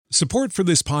Support for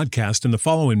this podcast and the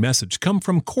following message come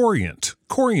from Corient.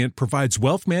 Corient provides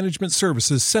wealth management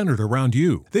services centered around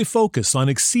you. They focus on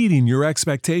exceeding your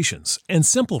expectations and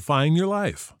simplifying your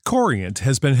life. Corient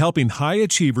has been helping high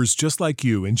achievers just like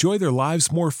you enjoy their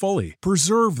lives more fully,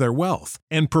 preserve their wealth,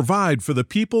 and provide for the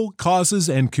people, causes,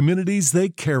 and communities they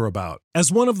care about. As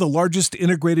one of the largest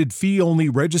integrated fee-only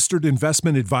registered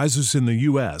investment advisors in the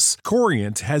U.S.,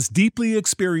 Corient has deeply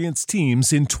experienced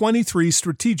teams in 23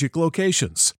 strategic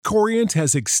locations. Corient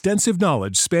has extensive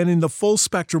knowledge spanning the full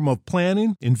spectrum of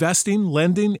planning, investing,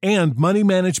 lending, and money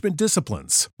management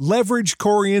disciplines. Leverage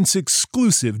Corient's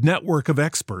exclusive network of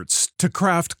experts to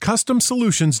craft custom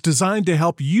solutions designed to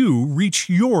help you reach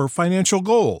your financial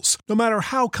goals, no matter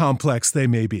how complex they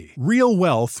may be. Real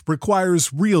wealth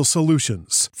requires real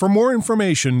solutions. For more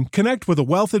information, connect with a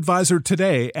wealth advisor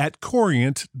today at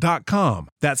Corient.com.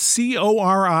 That's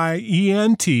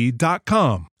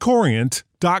Corient.com.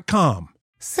 Corient.com.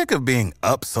 Sick of being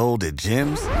upsold at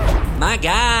gyms? My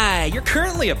guy, you're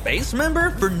currently a base member?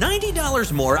 For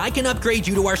 $90 more, I can upgrade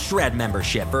you to our Shred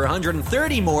membership. For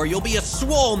 $130 more, you'll be a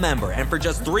Swole member. And for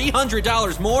just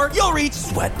 $300 more, you'll reach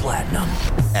Sweat Platinum.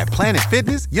 At Planet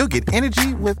Fitness, you'll get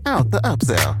energy without the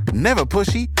upsell. Never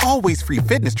pushy, always free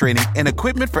fitness training and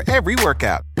equipment for every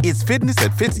workout. It's fitness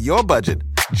that fits your budget.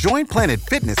 Join Planet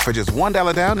Fitness for just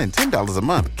 $1 down and $10 a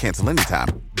month. Cancel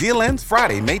anytime. Deal ends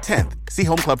Friday, May 10th. See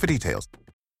Home Club for details.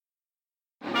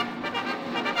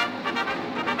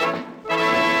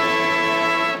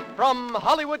 From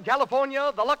Hollywood,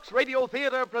 California, the Lux Radio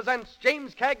Theater presents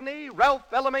James Cagney, Ralph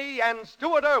Bellamy, and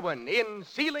Stuart Irwin in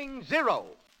Ceiling Zero.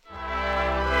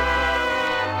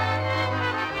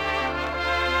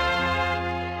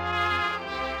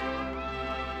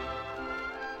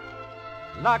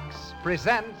 Lux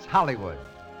presents Hollywood.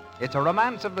 It's a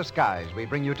romance of the skies we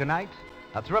bring you tonight,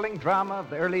 a thrilling drama of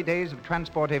the early days of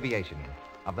transport aviation,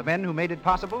 of the men who made it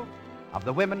possible, of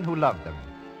the women who loved them.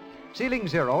 Ceiling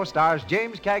Zero stars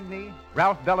James Cagney,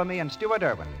 Ralph Bellamy, and Stuart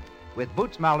Irwin, with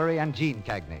Boots Mallory and Gene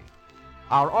Cagney.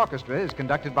 Our orchestra is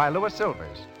conducted by Louis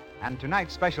Silvers, and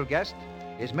tonight's special guest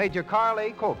is Major Carl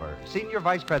A. Culver, Senior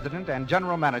Vice President and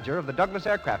General Manager of the Douglas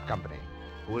Aircraft Company,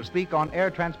 who will speak on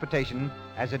air transportation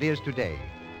as it is today.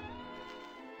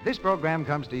 This program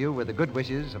comes to you with the good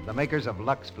wishes of the makers of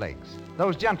Lux Flakes,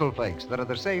 those gentle flakes that are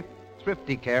the safe,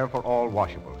 thrifty care for all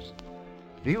washables.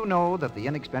 Do you know that the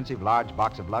inexpensive large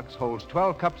box of Lux holds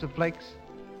 12 cups of flakes?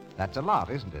 That's a lot,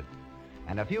 isn't it?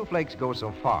 And a few flakes go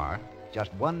so far,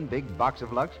 just one big box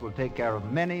of Lux will take care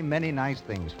of many, many nice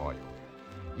things for you.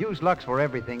 Use Lux for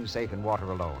everything safe in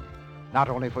water alone. Not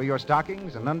only for your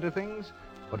stockings and underthings,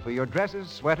 but for your dresses,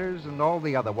 sweaters, and all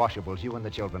the other washables you and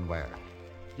the children wear.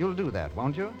 You'll do that,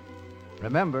 won't you?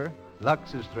 Remember,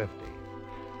 Lux is thrifty.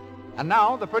 And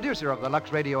now, the producer of the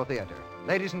Lux Radio Theater.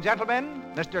 Ladies and gentlemen,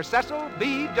 Mr. Cecil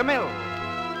B. DeMille.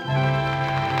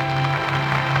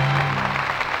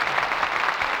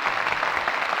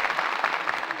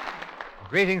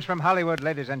 Greetings from Hollywood,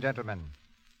 ladies and gentlemen.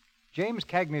 James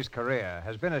Cagney's career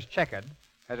has been as checkered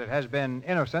as it has been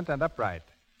innocent and upright.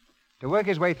 To work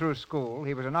his way through school,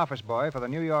 he was an office boy for the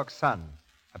New York Sun,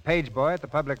 a page boy at the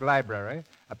public library,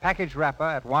 a package wrapper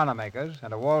at Wanamaker's,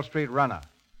 and a Wall Street runner.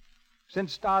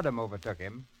 Since stardom overtook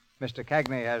him, Mr.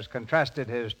 Cagney has contrasted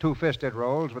his two-fisted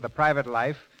roles with a private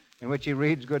life in which he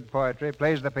reads good poetry,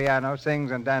 plays the piano, sings,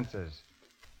 and dances.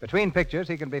 Between pictures,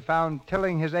 he can be found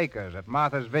tilling his acres at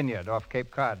Martha's Vineyard off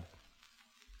Cape Cod.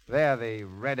 There, the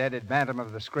red-headed bantam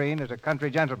of the screen is a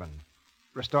country gentleman,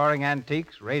 restoring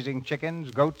antiques, raising chickens,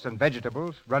 goats, and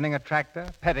vegetables, running a tractor,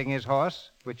 petting his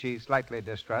horse, which he slightly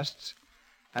distrusts,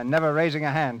 and never raising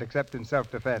a hand except in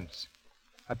self-defense.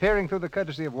 Appearing through the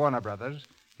courtesy of Warner Brothers,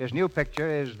 his new picture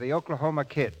is The Oklahoma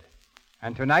Kid.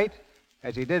 And tonight,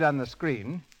 as he did on the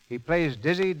screen, he plays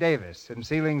Dizzy Davis in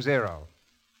Ceiling Zero.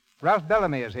 Ralph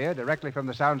Bellamy is here directly from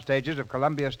the sound stages of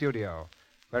Columbia Studio,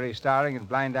 where he's starring in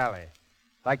Blind Alley.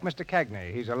 Like Mr.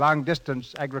 Cagney, he's a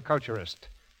long-distance agriculturist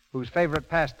whose favorite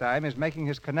pastime is making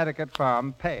his Connecticut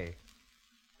farm pay.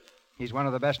 He's one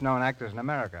of the best-known actors in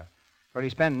America, where he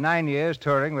spent 9 years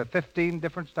touring with 15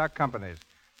 different stock companies,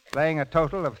 playing a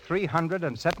total of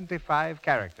 375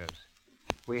 characters.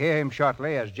 We hear him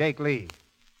shortly as Jake Lee.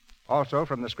 Also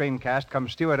from the screencast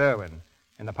comes Stuart Irwin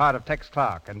in the part of Tex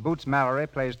Clark, and Boots Mallory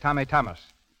plays Tommy Thomas.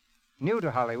 New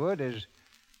to Hollywood is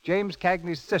James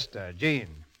Cagney's sister, Jean,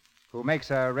 who makes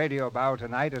her radio bow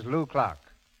tonight as Lou Clark.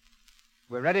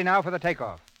 We're ready now for the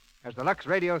takeoff, as the Lux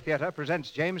Radio Theater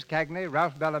presents James Cagney,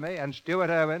 Ralph Bellamy, and Stuart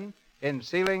Irwin in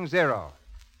Ceiling Zero.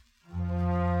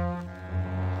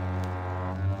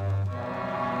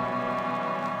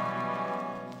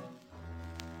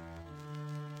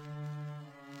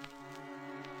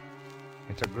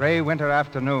 It's a gray winter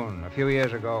afternoon a few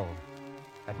years ago.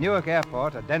 At Newark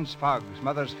Airport, a dense fog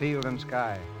smothers field and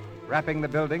sky, wrapping the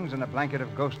buildings in a blanket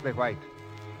of ghostly white.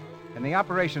 In the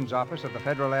operations office of the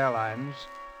Federal Airlines,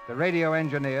 the radio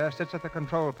engineer sits at the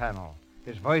control panel,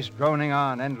 his voice droning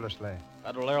on endlessly.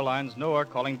 Federal Airlines, Newark,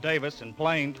 calling Davis in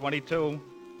plane 22.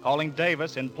 Calling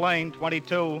Davis in plane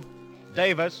 22.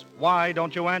 Davis, why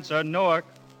don't you answer? Newark.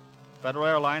 Federal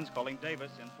Airlines calling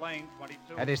Davis in plane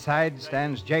 22. At his side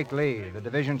stands Jake Lee, the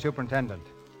division superintendent.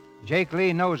 Jake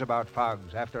Lee knows about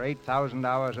fogs after 8,000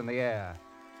 hours in the air,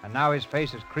 and now his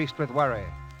face is creased with worry.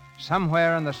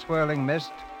 Somewhere in the swirling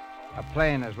mist, a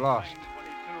plane is lost.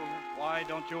 22. Why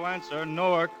don't you answer?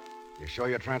 Newark. You sure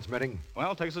you're transmitting?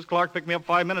 Well, Texas Clark picked me up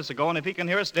 5 minutes ago, and if he can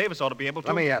hear us, Davis ought to be able to.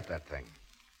 Let me at that thing.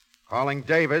 Calling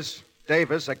Davis.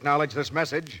 Davis, acknowledge this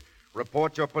message.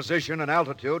 Report your position and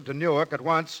altitude to Newark at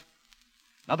once.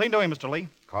 Nothing doing, Mr. Lee.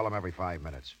 Call him every 5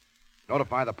 minutes.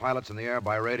 Notify the pilots in the air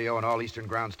by radio and all eastern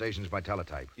ground stations by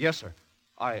teletype. Yes, sir.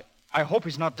 I hope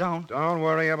he's not down. Don't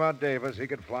worry about Davis. He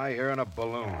could fly here in a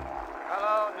balloon.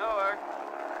 Hello, Newark.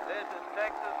 This is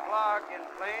Texas Clark in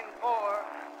plane 4.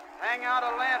 Hang out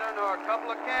a lantern or a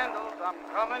couple of candles. I'm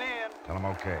coming in. Tell him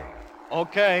okay.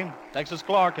 Okay. Texas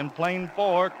Clark in plane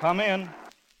 4. Come in.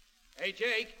 Hey,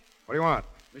 Jake. What do you want?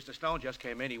 Mr. Stone just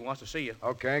came in. He wants to see you.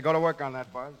 Okay, go to work on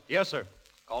that, Buzz. Yes, sir.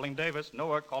 Calling Davis.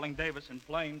 Newark, calling Davis in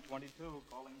plane 22.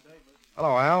 Calling Davis.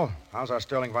 Hello, Al. How's our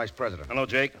Sterling vice president? Hello,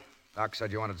 Jake. Doc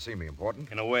said you wanted to see me. Important?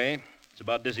 In a way, it's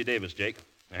about Dizzy Davis, Jake.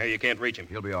 I hear you can't reach him.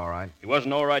 He'll be all right. He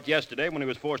wasn't all right yesterday when he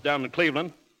was forced down to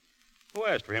Cleveland. Who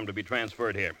asked for him to be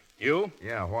transferred here? You?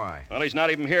 Yeah, why? Well, he's not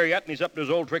even here yet, and he's up to his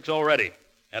old tricks already.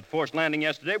 That forced landing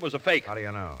yesterday was a fake. How do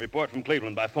you know? Report from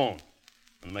Cleveland by phone.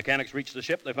 When the mechanics reached the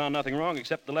ship, they found nothing wrong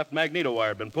except the left magneto wire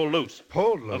had been pulled loose.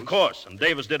 Pulled loose? Of course, and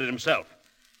Davis did it himself.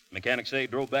 Mechanics say he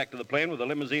drove back to the plane with a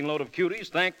limousine load of cuties,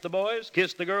 thanked the boys,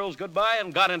 kissed the girls goodbye,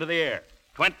 and got into the air.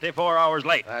 24 hours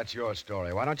late. That's your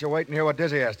story. Why don't you wait and hear what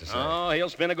Dizzy has to say? Oh, he'll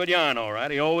spin a good yarn, all right.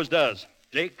 He always does.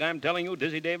 Jake, I'm telling you,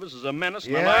 Dizzy Davis is a menace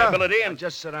and a liability, and... Now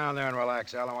just sit down there and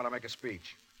relax, Al. I want to make a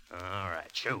speech. All right,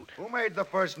 shoot. Who made the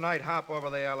first night hop over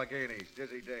the Alleghenies?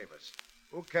 Dizzy Davis.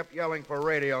 Who kept yelling for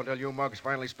radio until you mugs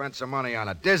finally spent some money on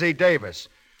it? Dizzy Davis.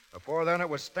 Before then, it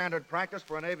was standard practice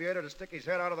for an aviator to stick his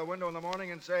head out of the window in the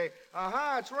morning and say,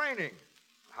 "Aha, it's raining."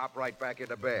 Hop right back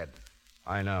into bed.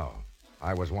 I know.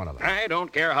 I was one of them. I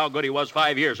don't care how good he was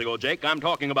 5 years ago, Jake. I'm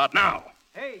talking about now.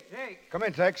 Hey, Jake. Come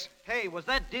in, Tex. Hey, was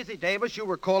that Dizzy Davis you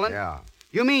were calling? Yeah.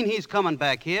 You mean he's coming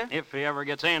back here? If he ever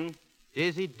gets in.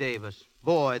 Dizzy Davis.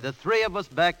 Boy, the three of us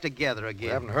back together We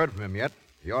again. haven't heard from him yet.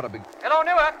 He ought to be... Hello,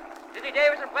 Newark. Dizzy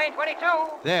Davis in plane 22.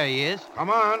 There he is. Come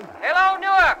on. Hello,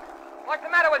 Newark. What's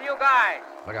the matter with you guys?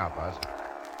 Look out, Buzz.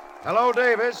 Hello,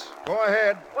 Davis. Go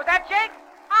ahead. Was that Jake?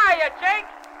 Hiya, Jake.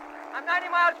 I'm 90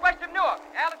 miles west of Newark.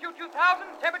 Altitude 2,000,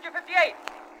 temperature 58.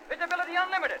 Visibility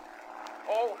unlimited.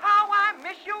 Oh, how I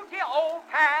miss you, dear old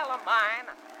pal of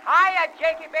mine. Hiya,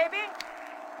 Jakey, baby.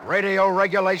 Radio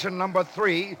regulation number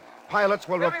 3. Pilots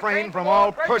will refrain from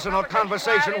all personal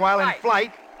conversation while in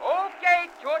flight. Okay,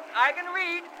 Toots, I can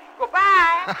read.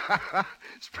 Goodbye.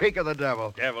 Speak of the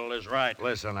devil. Devil is right.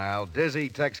 Listen, Al. Dizzy,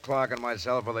 Tex Clark, and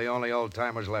myself are the only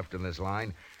old-timers left in this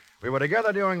line. We were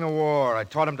together during the war. I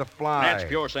taught him to fly. That's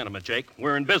pure sentiment, Jake.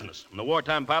 We're in business, and the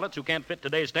wartime pilots who can't fit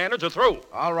today's standards are through.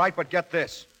 All right, but get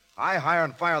this. I hire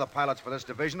and fire the pilots for this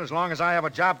division. As long as I have a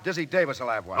job, Dizzy Davis will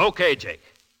have one. Okay, Jake.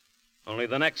 Only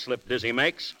the next slip Dizzy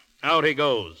makes, out he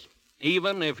goes.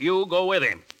 Even if you go with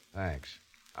him. Thanks.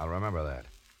 I'll remember that.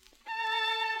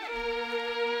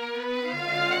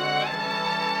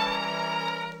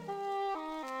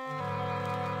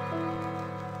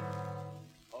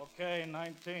 Okay,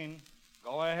 19.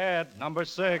 Go ahead. Number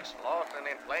 6. Lawson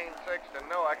in plane 6 to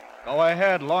Newark. Go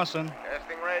ahead, Lawson.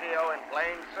 Testing radio in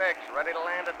plane 6. Ready to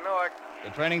land at Newark.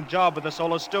 The training job with the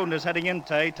solo student is heading in,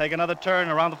 Tay. Take another turn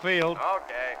around the field.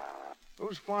 Okay.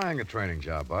 Who's flying a training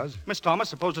job, Buzz? Miss Thomas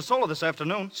supposed to solo this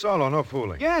afternoon. Solo, no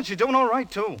fooling. Yeah, and she's doing all right,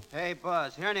 too. Hey,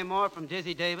 Buzz, hear any more from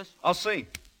Dizzy Davis? I'll see.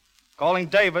 Calling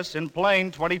Davis in plane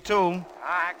 22.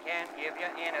 I can't give you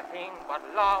anything but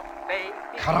love, baby.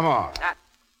 Cut him off.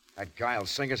 That guy'll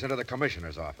sing us into the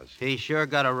commissioner's office. He sure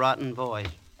got a rotten voice.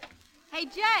 Hey,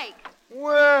 Jake.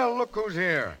 Well, look who's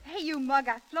here. Hey, you mug,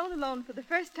 I've flown alone for the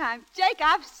first time. Jake,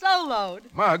 I've soloed.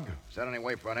 Mug, is that any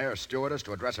way for an air stewardess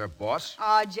to address her boss?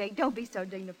 Oh, Jake, don't be so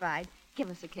dignified. Give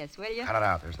us a kiss, will you? Cut it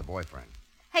out. There's the boyfriend.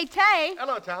 Hey, Tay.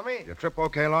 Hello, Tommy. Your trip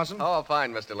okay, Lawson? Oh,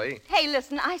 fine, Mr. Lee. Hey,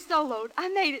 listen, I soloed. I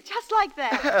made it just like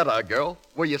that. Atta, girl.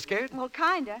 Were you scared? Well,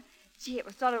 kinda. Gee, it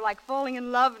was sort of like falling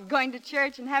in love and going to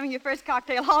church and having your first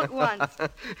cocktail all at once.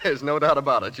 There's no doubt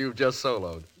about it. You've just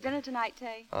soloed. Dinner tonight,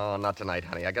 Tay? Oh, not tonight,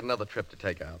 honey. I got another trip to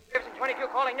take out. Gibson 22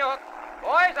 calling Newark.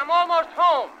 Boys, I'm almost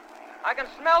home. I can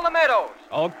smell the meadows.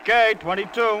 Okay, 22.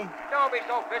 Don't be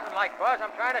so businesslike, Buzz.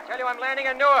 I'm trying to tell you I'm landing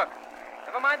in Newark.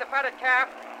 Never mind the fatted calf.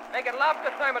 Making love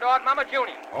to Thermidor at Mama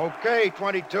Junie. Okay,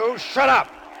 22. Shut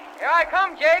up. Here I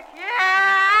come, Jake.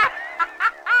 Yeah!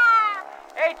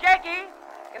 Hey, Jakey,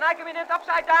 can I come in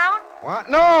upside down? What?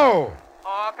 No!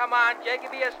 Oh, come on, Jakey,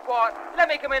 be a sport. Let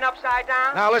me come in upside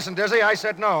down. Now, listen, Dizzy, I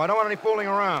said no. I don't want any fooling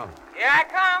around. Here I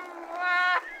come.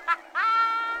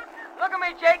 Look at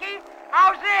me, Jakey.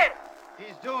 How's it?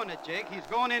 He's doing it, Jake. He's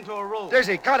going into a roll.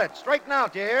 Dizzy, cut it. Straighten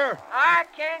out, you hear? I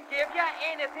can't give you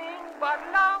anything but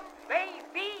love,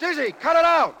 baby. Dizzy, cut it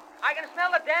out. I can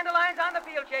smell the dandelions on the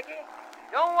field, Jakey.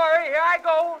 Don't worry, here I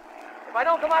go. If I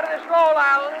don't come out of this roll,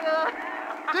 I'll...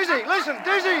 Dizzy, listen,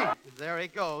 Dizzy! There he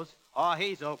goes. Oh,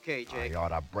 he's okay, Jake. I ought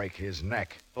to break his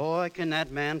neck. Boy, can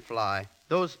that man fly.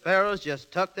 Those sparrows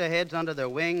just tucked their heads under their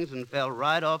wings and fell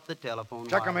right off the telephone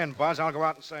Check wire. him in, Buzz. I'll go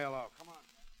out and say hello. Come on.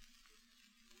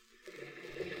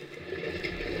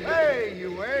 Hey,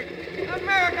 you egg.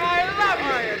 America, I love you.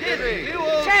 Hiya, Dizzy. You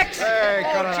old... Tex! Hey,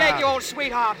 cut it Jake, out. you old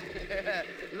sweetheart.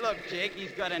 Look, Jake,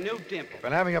 he's got a new dimple.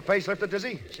 Been having your face lifted,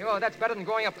 Dizzy? Sure, that's better than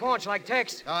growing a paunch like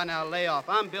Tex. Oh, now lay off.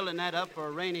 I'm building that up for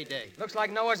a rainy day. Looks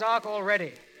like Noah's Ark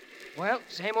already. Well,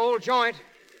 same old joint.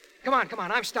 Come on,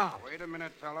 I'm starved. Wait a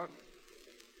minute, fella.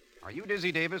 Are you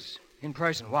Dizzy Davis? In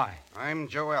person, why? I'm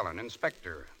Joe Allen,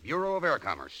 Inspector, Bureau of Air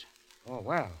Commerce. Oh,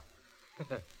 well.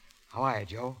 How are you,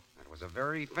 Joe? That was a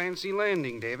very fancy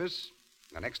landing, Davis.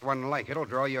 The next one like it'll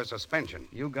draw you a suspension.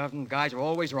 You government guys are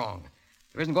always wrong.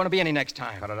 There isn't going to be any next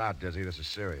time. Cut it out, Dizzy. This is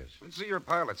serious. Let's see your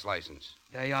pilot's license.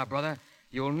 There you are, brother.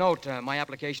 You'll note my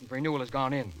application for renewal has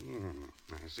gone in.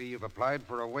 I see you've applied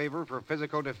for a waiver for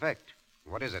physical defect.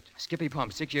 What is it? Skippy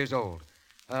Pump, 6 years old.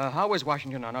 How is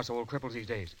Washington on us old cripples these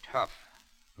days? Tough.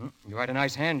 You write a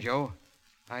nice hand, Joe.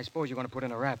 I suppose you're going to put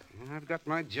in a rap. I've got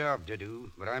my job to do,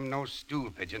 but I'm no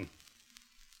stool pigeon.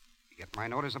 You get my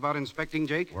notice about inspecting,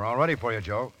 Jake? We're all ready for you,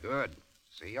 Joe. Good.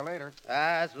 See you later.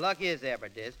 As lucky as ever,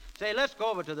 Diz. Say, let's go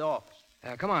over to the office.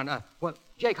 Come on. Well,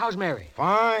 Jake, how's Mary?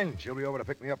 Fine. She'll be over to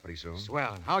pick me up pretty soon.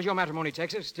 Swell. How's your matrimony,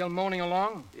 Texas? Still moaning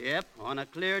along? Yep. On a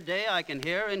clear day, I can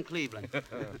hear her in Cleveland.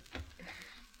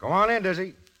 Go on in,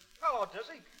 Dizzy. Hello,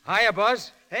 Dizzy. Hiya,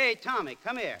 Buzz. Hey, Tommy,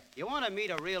 come here. You want to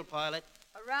meet a real pilot?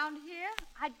 Around here?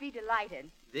 I'd be delighted.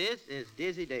 This is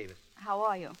Dizzy Davis. How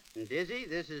are you? And Dizzy,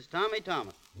 this is Tommy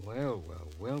Thomas. Well.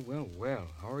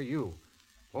 How are you?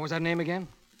 What was that name again?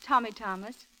 Tommy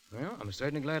Thomas. Well, I'm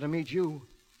certainly glad to meet you.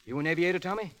 You an aviator,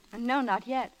 Tommy? No, not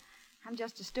yet. I'm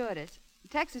just a stewardess.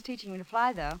 Tex is teaching me to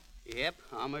fly, though. Yep,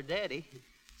 I'm her daddy.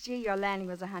 Gee, your landing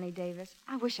was a honey, Davis.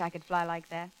 I wish I could fly like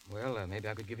that. Well, maybe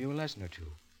I could give you a lesson or two.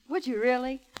 Would you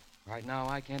really? Right now,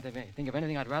 I can't think of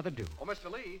anything I'd rather do. Oh, Mr.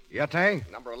 Lee. Yeah, Tay?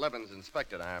 Number 11's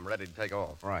inspected. I'm ready to take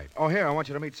off. Right. Oh, here, I want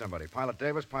you to meet somebody. Pilot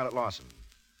Davis, Pilot Lawson.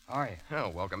 How are you? Oh,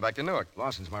 welcome back to Newark.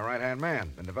 Lawson's my right-hand man.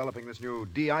 Been developing this new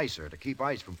de-icer to keep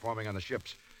ice from forming on the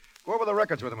ships. Go over the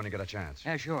records with him when you get a chance.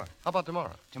 Yeah, sure. How about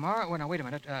tomorrow? Tomorrow? Well, now, wait a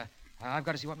minute. I've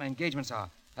got to see what my engagements are.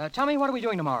 Tell me, what are we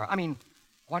doing tomorrow? I mean,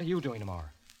 what are you doing tomorrow?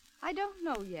 I don't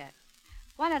know yet.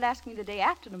 Why not ask me the day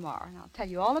after tomorrow, and I'll tell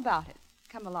you all about it.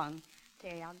 Come along,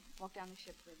 Tay. I'll walk down the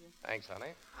ship with you. Thanks,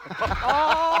 honey.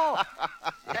 Oh!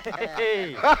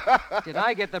 Hey! Did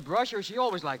I get the brush, or is she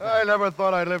always like that? I never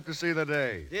thought I'd live to see the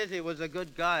day. Dizzy was a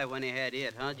good guy when he had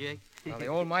it, huh, Jake? Well, the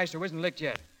old Meister isn't licked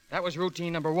yet. That was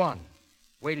routine number 1.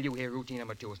 Wait till you hear routine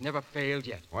number 2. It's never failed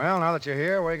yet. Well, now that you're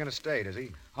here, where are you going to stay,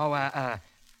 Dizzy? Oh,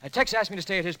 Tex asked me to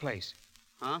stay at his place.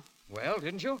 Huh? Well,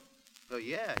 didn't you? Oh,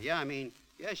 yeah,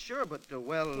 sure, but,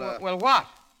 Well, what?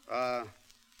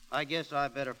 I guess I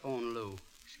better phone Lou.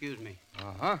 Excuse me.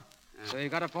 Uh-huh. So you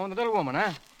got to phone the little woman,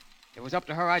 huh? If it was up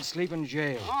to her, I'd sleep in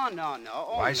jail. Oh, no.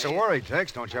 Why so worried,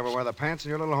 Tex? Don't you ever wear the pants in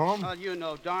your little home? Well, you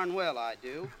know darn well I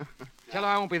do. Tell her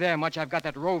I won't be there much. I've got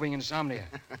that roving insomnia.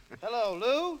 Hello,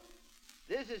 Lou.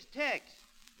 This is Tex,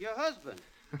 your husband.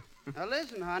 Now,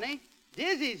 listen, honey.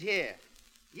 Dizzy's here.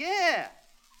 Yeah.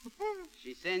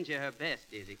 She sends you her best,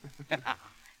 Dizzy.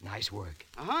 Nice work.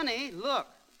 Honey, look.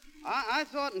 I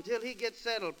thought until he gets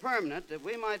settled permanent that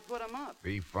we might put him up.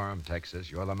 Be firm, Texas.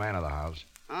 You're the man of the house.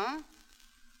 Huh?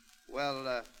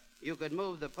 Well, you could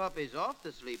move the puppies off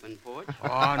the sleeping porch.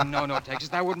 Oh, no, Texas.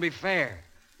 That wouldn't be fair.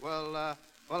 Well,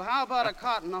 how about a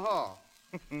cot in the hall?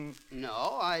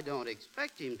 No, I don't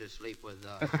expect him to sleep with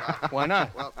us. Why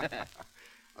not? Well,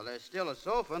 there's still a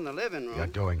sofa in the living room. You're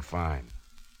doing fine.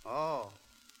 Oh,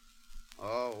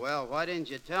 well, why didn't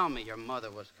you tell me your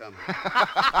mother was coming?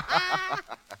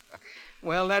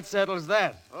 Well, that settles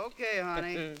that. Okay,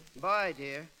 honey. Bye,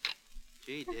 dear.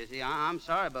 Gee, Dizzy, I'm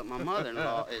sorry, but my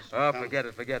mother-in-law is... Oh, forget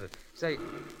it. Say,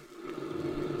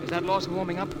 is that Lawson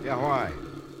warming up? Yeah, why?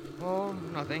 Oh,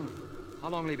 nothing. How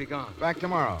long will he be gone? Back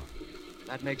tomorrow.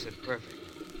 That makes it perfect.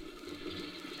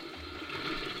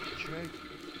 Jake,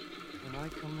 can I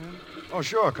come in? Oh,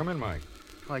 sure. Come in, Mike.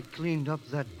 I cleaned up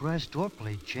that brass door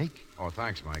plate, Jake. Oh,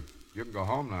 thanks, Mike. You can go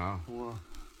home now. Well,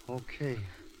 okay.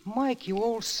 Mike, you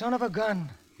old son of a gun.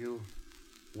 You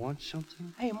want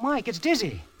something? Hey, Mike, it's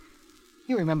Dizzy.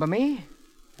 You remember me?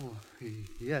 Oh,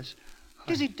 yes.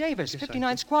 Dizzy Davis, yes,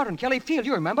 59th Squadron, Kelly Field.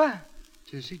 You remember?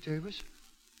 Dizzy Davis?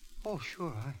 Oh,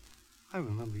 sure. I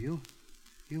remember you.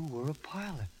 You were a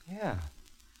pilot. Yeah.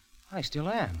 I still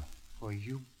am. Well,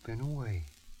 you've been away.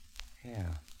 Yeah.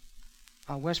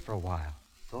 Out west for a while.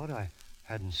 Thought I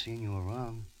hadn't seen you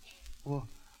around. Well,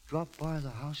 drop by the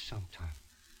house sometime.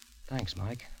 Thanks,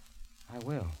 Mike. I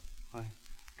will. I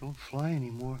don't fly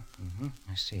anymore. Mm-hmm.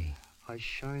 I see. I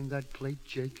shined that plate,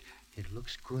 Jake. It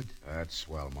looks good. That's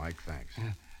swell, Mike. Thanks.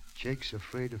 Jake's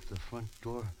afraid if the front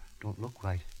door don't look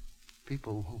right.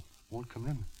 People won't come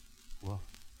in. Well,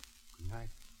 good night.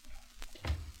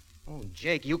 Oh,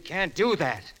 Jake, you can't do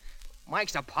that.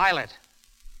 Mike's a pilot.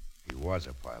 He was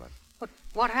a pilot. But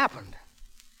what happened?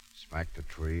 Smacked a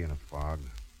tree in a fog.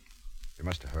 You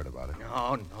must have heard about it.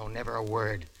 No, never a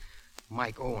word.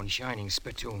 Mike Owen shining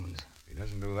spittoons. He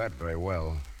doesn't do that very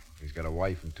well. He's got a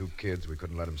wife and 2 kids. We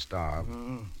couldn't let him starve.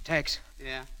 Tex.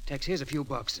 Yeah? Tex, here's a few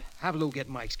bucks. Have Lou get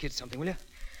Mike's kids something, will you?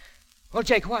 Well,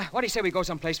 Jake, what do you say we go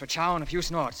someplace for chow and a few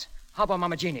snorts? How about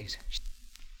Mama Jeannie's?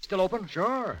 Still open?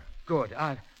 Sure. Good.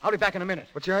 I'll be back in a minute.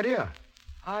 What's your idea?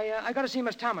 I got to see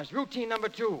Miss Thomas. Routine number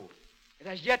 2. It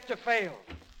has yet to fail.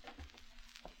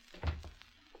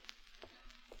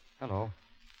 Hello.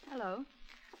 Hello.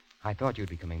 I thought you'd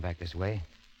be coming back this way.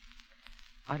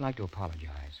 I'd like to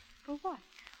apologize. For what?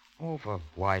 Oh, for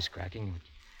wisecracking.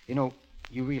 You know,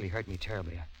 you really hurt me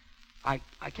terribly. I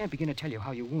can't begin to tell you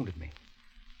how you wounded me.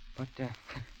 But,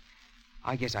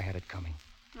 I guess I had it coming.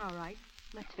 All right.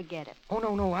 Let's forget it. Oh,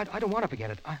 no, I don't want to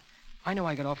forget it. I know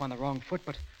I got off on the wrong foot,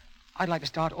 but I'd like to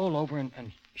start all over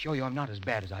and show you I'm not as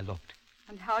bad as I looked.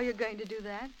 And how are you going to do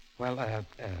that? Well,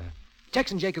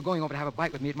 Tex and Jake are going over to have a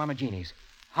bite with me at Mama Jeannie's.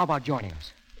 How about joining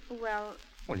us? Well,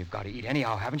 you've got to eat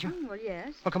anyhow, haven't you? Well,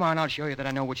 yes. Well, come on, I'll show you that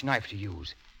I know which knife to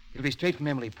use. It'll be straight from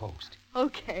Emily Post.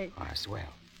 Okay. Swell.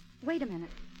 Wait a minute.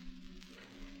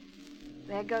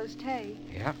 There goes Tay.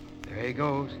 Yeah, there he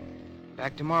goes.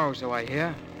 Back tomorrow, so I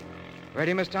hear.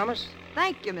 Ready, Miss Thomas?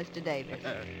 Thank you, Mr. Davis.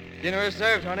 Dinner is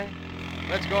served, honey.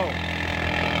 Let's go.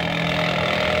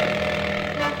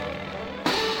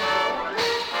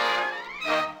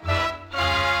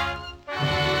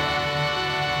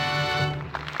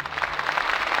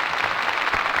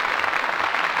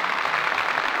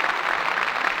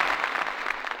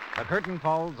 The curtain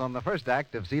falls on the first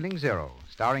act of Ceiling Zero,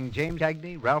 starring James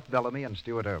Cagney, Ralph Bellamy, and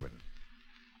Stuart Irwin.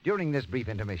 During this brief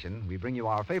intermission, we bring you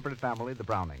our favorite family, the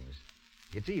Brownings.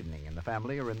 It's evening, and the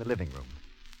family are in the living room.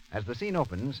 As the scene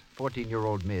opens,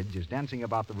 14-year-old Midge is dancing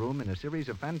about the room in a series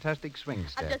of fantastic swing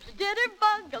steps. I'm just a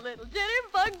jitterbug, a little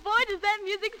jitterbug. Boy, does that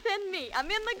music send me. I'm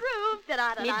in the groove.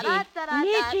 Da-da-da-da-da-da-da.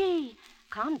 Midgie,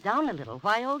 calm down a little.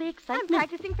 Why all the excitement? I'm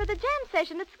practicing for the jam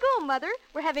session at school, Mother.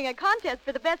 We're having a contest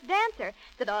for the best dancer.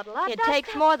 It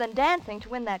takes more than dancing to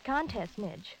win that contest,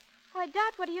 Midge. Why,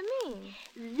 Dot, what do you mean?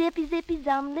 Zippy, zippy,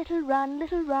 zum, little run,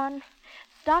 little run.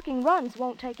 Stocking runs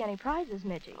won't take any prizes,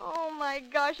 Midgie. Oh, my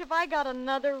gosh, have I got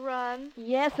another run?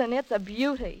 Yes, and it's a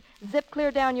beauty. Zip clear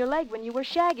down your leg when you were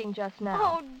shagging just now.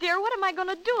 Oh, dear, what am I going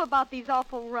to do about these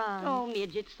awful runs? Oh,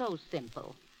 Midge, it's so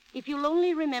simple. If you'll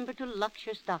only remember to lux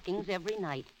your stockings every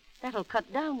night, that'll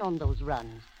cut down on those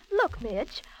runs. Look,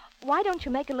 Midge, why don't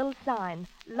you make a little sign,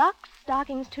 Lux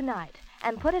Stockings Tonight,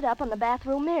 and put it up on the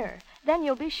bathroom mirror? Then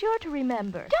you'll be sure to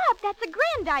remember. Dot, that's a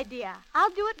grand idea.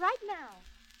 I'll do it right now.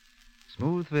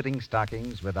 Smooth-fitting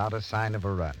stockings without a sign of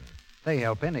a run. They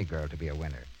help any girl to be a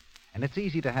winner. And it's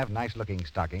easy to have nice-looking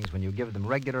stockings when you give them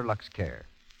regular Lux care.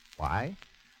 Why?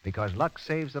 Because Lux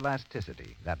saves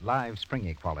elasticity, that live,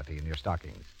 springy quality in your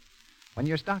stockings. When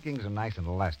your stockings are nice and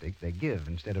elastic, they give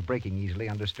instead of breaking easily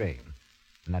under strain.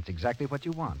 And that's exactly what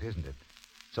you want, isn't it?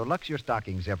 So Lux your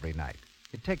stockings every night.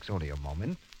 It takes only a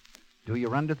moment. Do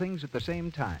your under things at the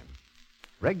same time.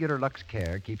 Regular Lux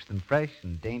care keeps them fresh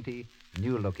and dainty,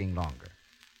 new-looking longer.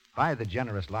 Buy the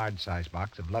generous large-size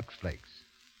box of Lux Flakes.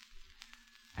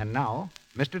 And now,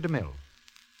 Mr. DeMille.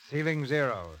 Ceiling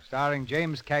Zero, starring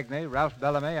James Cagney, Ralph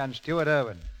Bellamy, and Stuart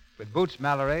Irwin, with Boots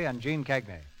Mallory and Gene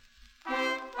Cagney.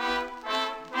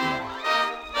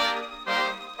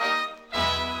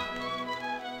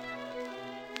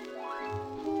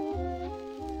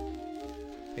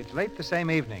 It's late the same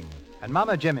evening, and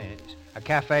Mama Jimmy's, a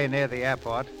cafe near the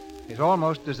airport, is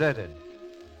almost deserted.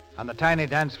 On the tiny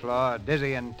dance floor,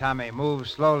 Dizzy and Tommy move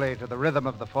slowly to the rhythm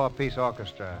of the four-piece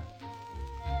orchestra.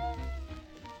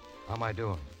 How am I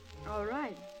doing? All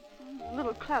right. A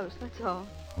little close, that's all.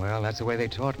 Well, that's the way they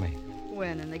taught me.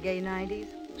 When, in the gay 90s?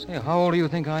 Say, how old do you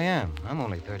think I am? I'm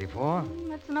only 34.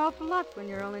 That's an awful lot when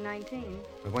you're only 19.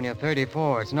 But when you're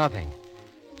 34, it's nothing.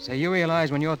 Say, you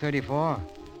realize when you're 34,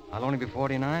 I'll only be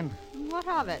 49? What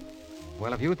of it?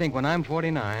 Well, if you think when I'm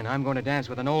 49, I'm going to dance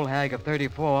with an old hag of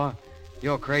 34,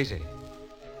 you're crazy.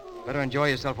 Better enjoy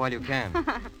yourself while you can.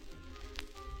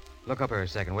 Look up here a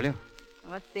second, will you?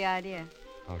 What's the idea?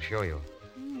 I'll show you.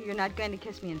 You're not going to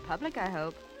kiss me in public, I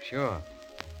hope. Sure.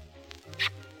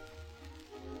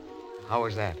 How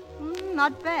was that?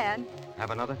 Not bad.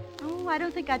 Have another? Oh, I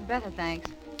don't think I'd better, thanks.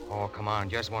 Oh, come on,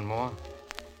 just one more.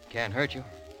 Can't hurt you.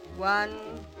 1,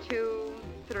 2,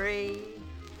 3,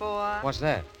 4. What's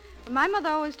that? My mother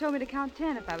always told me to count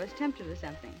 10 if I was tempted or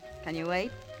something. Can you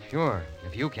wait? Sure,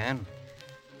 if you can.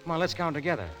 Come on, let's count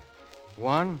together.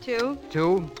 1, 2,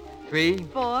 3,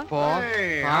 4. 4.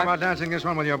 Hey, 5. how about dancing this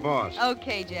one with your boss?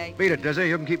 Okay, Jake. Beat it, Dizzy.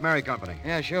 You can keep Mary company.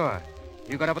 Yeah, sure.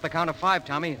 You got up at the count of 5,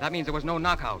 Tommy. That means there was no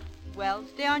knockout. Well,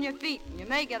 stay on your feet, and you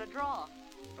may get a draw.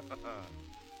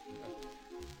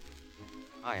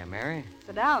 Hiya, Mary.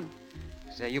 Sit down.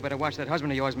 Say, you better watch that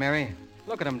husband of yours, Mary.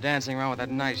 Look at him dancing around with that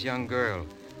nice young girl.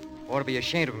 Ought to be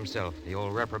ashamed of himself, the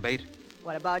old reprobate.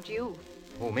 What about you?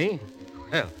 Who, me?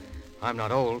 Well, I'm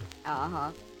not old.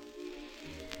 Uh-huh.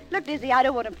 Look, Dizzy, I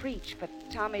don't want to preach, but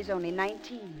Tommy's only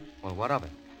 19. Well, what of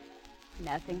it?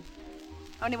 Nothing.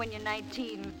 Only when you're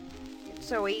 19, it's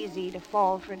so easy to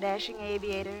fall for a dashing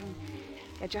aviator and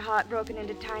get your heart broken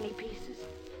into tiny pieces.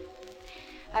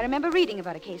 I remember reading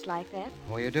about a case like that.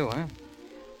 Oh, you do, huh?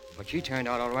 But she turned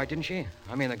out all right, didn't she?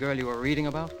 I mean, the girl you were reading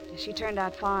about? She turned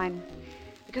out fine.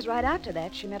 Because right after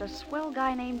that, she met a swell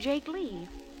guy named Jake Lee.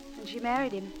 And she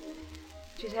married him.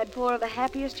 She's had 4 of the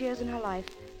happiest years in her life.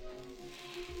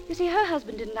 You see, her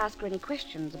husband didn't ask her any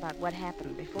questions about what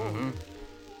happened before. Mm-hmm.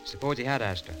 Suppose he had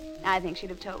asked her. I think she'd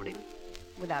have told him,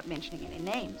 without mentioning any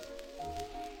names.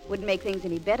 Wouldn't make things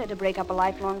any better to break up a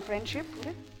lifelong friendship, would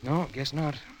it? No, guess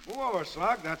not. Move over,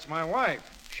 Slug. That's my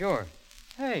wife. Sure.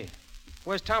 Hey,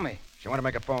 where's Tommy? She wanted to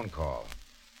make a phone call.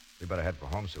 We better head for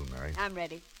home soon, Mary. I'm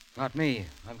ready. Not me.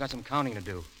 I've got some counting to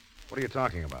do. What are you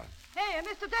talking about? Hey,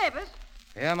 Mr. Davis.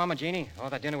 Yeah, Mama Jeannie? Oh,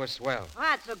 that dinner was swell.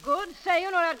 That's so good. Say,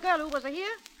 you know that girl who was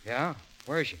here? Yeah?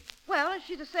 Where is she? Well,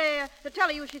 she's to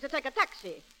tell you she's to take a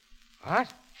taxi.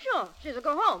 What? Sure, she's to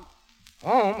go home.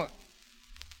 Home?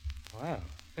 Well,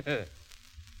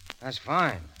 that's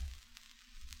fine.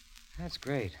 That's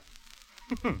great.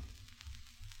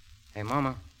 Hey,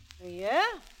 Mama, Yeah?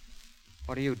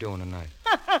 what are you doing tonight?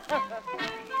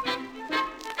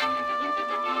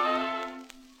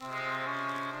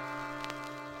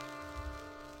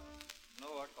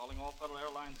 Newark, calling all Federal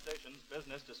Airlines stations.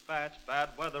 Business dispatch. Bad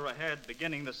weather ahead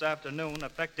beginning this afternoon,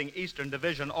 affecting Eastern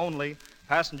Division only.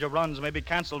 Passenger runs may be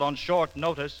canceled on short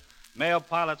notice. Mail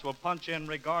pilots will punch in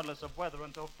regardless of weather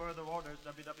until further orders.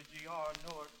 WWGR,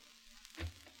 Newark.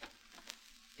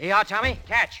 Here you are, Tommy.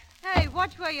 Catch. Hey,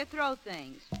 watch where you throw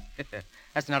things.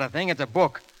 That's not a thing. It's a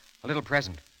book. A little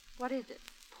present. What is it?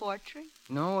 Poetry?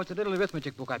 No, it's a little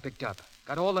arithmetic book I picked up.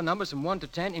 Got all the numbers from 1 to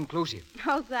 10 inclusive.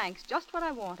 Oh, thanks. Just what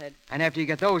I wanted. And after you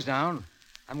get those down,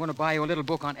 I'm going to buy you a little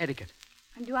book on etiquette.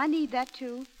 And do I need that,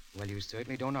 too? Well, you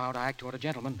certainly don't know how to act toward a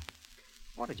gentleman.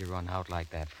 What did you run out like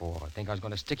that for? Think I was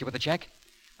going to stick you with a check?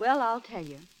 Well, I'll tell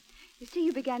you. You see,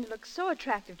 you began to look so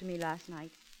attractive to me last night.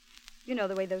 You know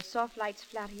the way those soft lights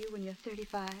flatter you when you're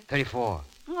 35? 34.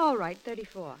 All right,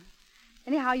 34.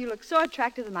 Anyhow, you looked so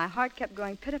attractive that my heart kept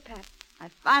going pit-a-pat. I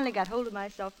finally got hold of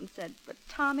myself and said, but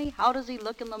Tommy, how does he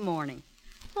look in the morning?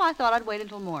 So I thought I'd wait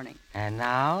until morning. And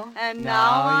now? And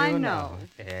now I you know.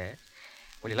 Yes.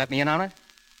 Will you let me in on it?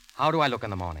 How do I look in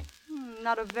the morning?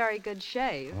 Not a very good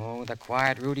shave. Oh, the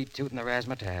quiet Rudy Toot and the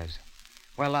razzmatazz.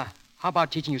 Well, how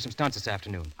about teaching you some stunts this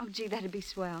afternoon? Oh, gee, that'd be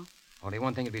swell. Only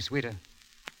one thing would be sweeter.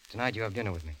 Tonight you have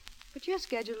dinner with me. But you're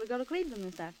scheduled to go to Cleveland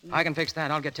this afternoon. I can fix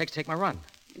that. I'll get Tex to take my run.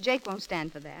 Jake won't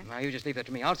stand for that. Now, you just leave that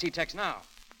to me. I'll see Tex now.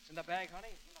 It's in the bag, honey.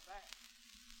 It's in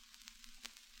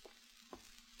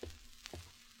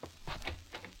the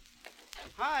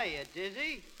bag. Hiya,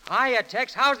 Dizzy. Hiya,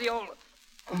 Tex. How's the old...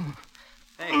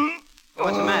 Hey,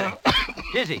 what's the matter?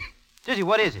 Dizzy,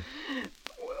 what is it?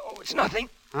 Oh, it's nothing.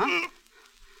 Huh?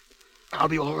 I'll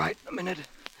be all right in a minute.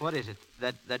 What is it?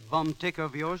 That bum ticker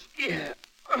of yours? Yeah.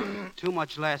 Too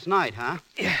much last night, huh?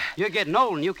 Yeah. You're getting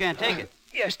old and you can't take it.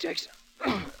 Yes, Tex.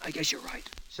 I guess you're right.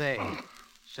 Say,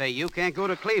 Say, you can't go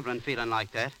to Cleveland feeling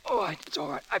like that. Oh, it's all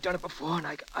right. I've done it before, and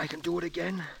I can do it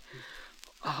again.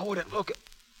 How would it look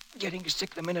getting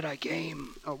sick the minute I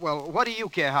came? Oh, well, what do you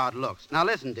care how it looks? Now,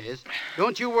 listen, Diz.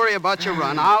 Don't you worry about your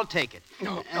run. I'll take it.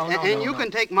 No, And you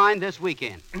can take mine this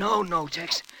weekend. No,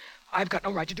 Tex. I've got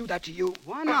no right to do that to you.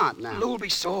 Why not, now? Lou'll be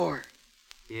sore.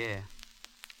 Yeah,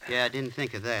 I didn't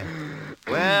think of that.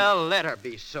 Well, let her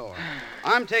be sore.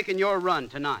 I'm taking your run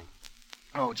tonight.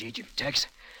 Oh, gee, Tex.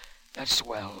 That's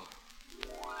swell.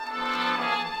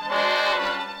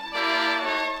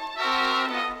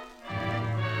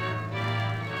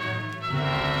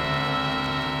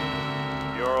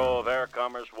 Bureau of Air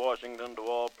Commerce, Washington, to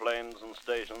all planes and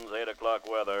stations, 8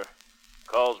 o'clock weather.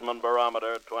 Colsman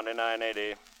barometer,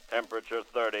 2980. Temperature,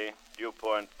 30. Dew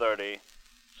point, 30.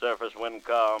 Surface wind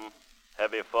calm.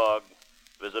 Heavy fog.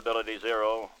 Visibility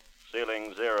 0.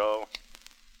 Ceiling 0.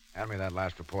 Hand me that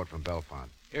last report from Belfont.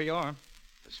 Here you are.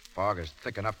 This fog is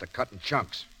thick enough to cut in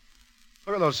chunks.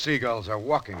 Look at those seagulls. They're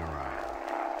walking around.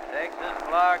 Texas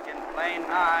Clark in plane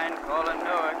 9, calling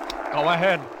Newark. Go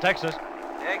ahead, Texas.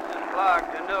 Texas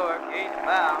Clark to Newark,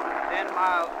 eastbound, 10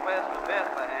 miles west of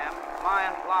Bethlehem.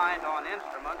 Flying blind on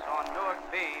instruments on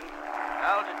Newark beam.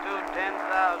 Altitude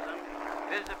 10,000.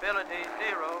 Visibility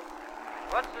 0.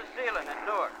 What's the ceiling at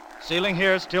Newark? Ceiling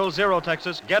here, still 0,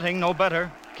 Texas. Getting no better.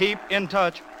 Keep in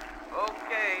touch.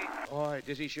 Okay. Boy,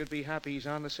 Dizzy should be happy he's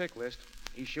on the sick list.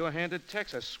 He sure handed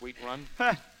Tex a sweet run.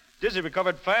 Dizzy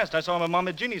recovered fast. I saw him at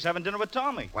Mama Jeannie's having dinner with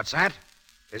Tommy. What's that?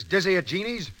 Is Dizzy at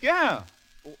Jeannie's? Yeah.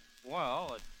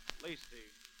 Well, at least he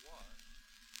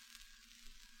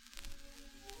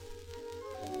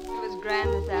It was grand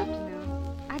this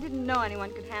afternoon. I didn't know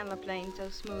anyone could handle a plane so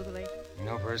smoothly. You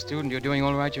know, for a student, you're doing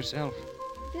all right yourself.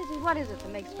 Dizzy, what is it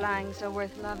that makes flying so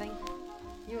worth loving?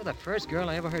 You're the first girl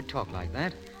I ever heard talk like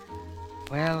that.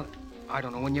 Well, I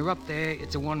don't know. When you're up there,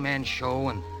 it's a one-man show,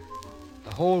 and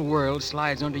the whole world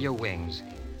slides under your wings.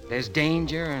 There's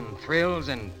danger and thrills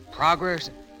and progress.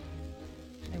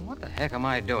 And what the heck am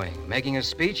I doing? Making a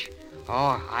speech?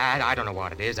 Oh, I don't know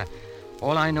what it is.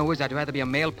 All I know is I'd rather be a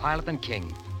male pilot than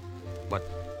king. But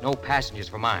no passengers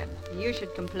for mine. You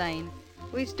should complain.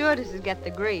 We stewardesses get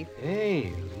the grief.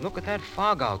 Hey, look at that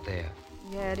fog out there.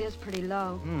 Yeah, it is pretty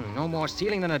low. No more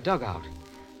ceiling than a dugout.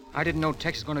 I didn't know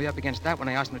Tex was going to be up against that when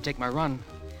I asked him to take my run.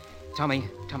 Tommy,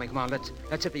 come on, let's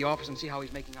hit the office and see how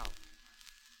he's making out.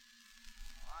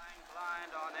 Flying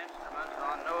blind on instruments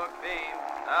on Newark beam.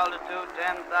 Altitude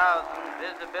 10,000.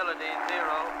 Visibility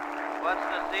 0. What's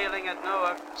the ceiling at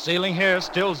Newark? Ceiling here,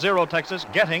 still 0, Texas.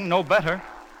 Getting no better.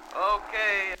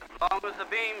 Okay, as long as the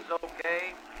beam's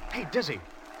okay. Hey, Dizzy.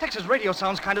 Texas radio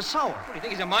sounds kind of sour. What, do you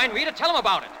think he's a mind reader? Tell him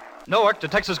about it. Newark to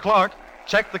Texas Clark.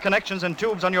 Check the connections and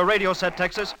tubes on your radio set,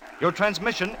 Texas. Your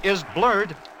transmission is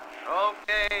blurred.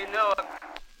 Okay, Newark.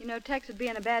 You know, Tex would be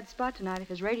in a bad spot tonight if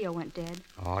his radio went dead.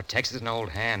 Oh, Tex is an old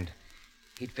hand.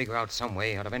 He'd figure out some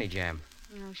way out of any jam.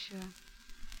 Oh, sure.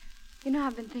 You know,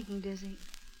 I've been thinking, Dizzy.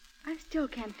 I still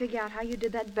can't figure out how you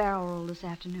did that barrel roll this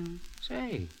afternoon.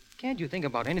 Say, can't you think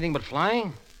about anything but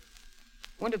flying?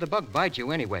 When did the bug bite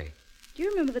you, anyway? Do you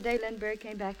remember the day Lindbergh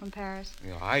came back from Paris?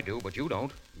 Yeah, I do, but you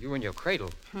don't. You were in your cradle.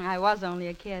 I was only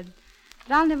a kid.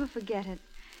 But I'll never forget it.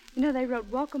 You know, they wrote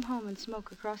Welcome Home in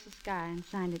smoke across the sky and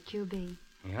signed it QB.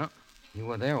 Yeah, you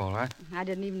were there, all right. I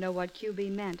didn't even know what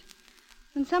QB meant.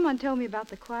 When someone told me about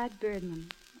the Quiet Birdman,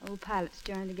 old pilots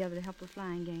joining together to help a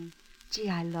flying game. Gee,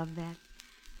 I love that.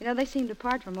 You know, they seemed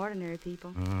apart from ordinary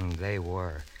people. They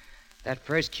were. That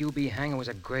first QB hangar was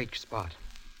a great spot.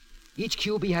 Each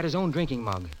QB had his own drinking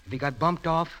mug. If he got bumped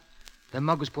off, the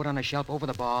mug was put on a shelf over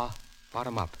the bar,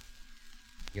 bottom up.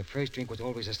 Your first drink was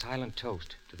always a silent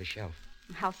toast to the shelf.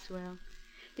 How swell.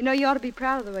 You know, you ought to be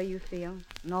proud of the way you feel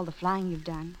and all the flying you've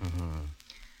done.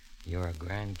 You're a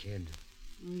grand kid.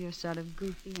 You're sort of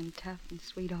goofy and tough and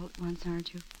sweet all at once,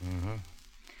 aren't you?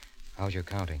 How's your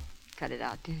counting? Cut it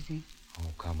out, Dizzy.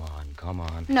 Oh, come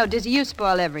on. No, Dizzy, you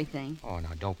spoil everything. Oh, now,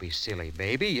 don't be silly,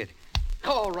 baby.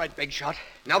 All right, Big Shot.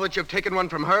 Now that you've taken one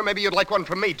from her, maybe you'd like one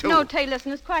from me, too. No, Tay,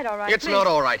 listen, it's quite all right. It's Please. not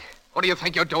all right. What do you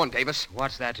think you're doing, Davis?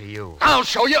 What's that to you? I'll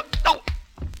show you. Oh!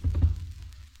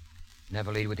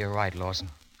 Never lead with your right, Lawson.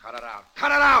 Cut it out.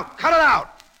 Cut it out! Cut it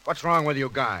out! What's wrong with you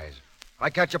guys? If I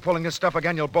catch you pulling this stuff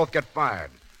again, you'll both get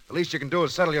fired. The least you can do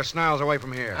is settle your snarls away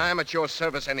from here. I'm at your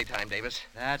service anytime, Davis.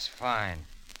 That's fine.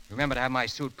 Remember to have my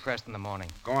suit pressed in the morning.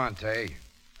 Go on, Tay.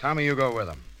 Tommy, you go with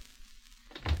him.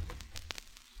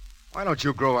 Why don't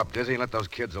you grow up, Dizzy, and let those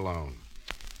kids alone?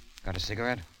 Got a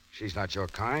cigarette? She's not your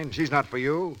kind. She's not for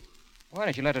you. Why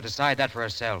don't you let her decide that for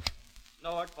herself?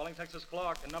 Newark, calling Texas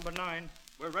Clark, and number 9.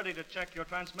 We're ready to check your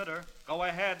transmitter. Go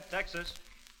ahead, Texas.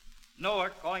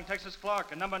 Newark, calling Texas Clark,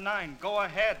 and number 9. Go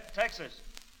ahead, Texas.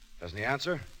 Doesn't he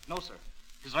answer? No, sir.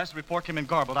 His last report came in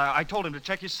garbled. I told him to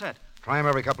check his set. Try him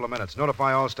every couple of minutes.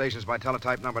 Notify all stations by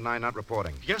teletype number 9 not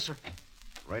reporting. Yes, sir.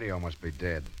 Radio must be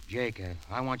dead. Jake,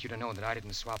 I want you to know that I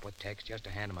didn't swap with Tex just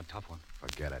to hand him a tough one.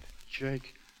 Forget it.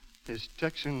 Jake, is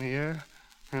Tex in the air?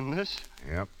 And this?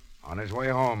 Yep. On his way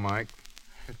home, Mike.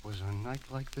 It was a night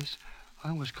like this.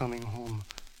 I was coming home.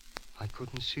 I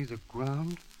couldn't see the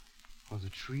ground, or the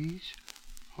trees,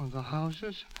 or the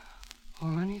houses,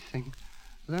 or anything.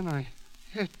 Then I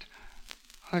hit.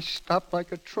 I stopped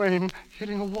like a train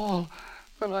hitting a wall.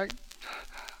 Then I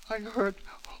hurt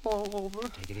all over.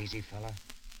 Take it easy, fella.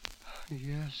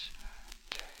 Yes.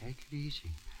 Take it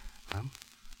easy. I'm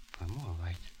all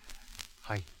right.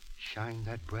 I shined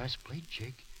that brass plate,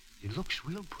 Jake. It looks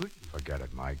real pretty. Forget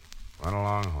it, Mike. Run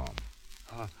along home.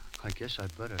 I guess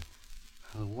I'd better.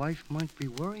 The wife might be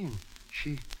worrying.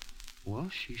 She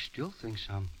still thinks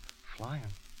I'm flying.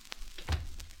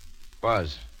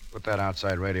 Buzz, put that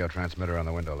outside radio transmitter on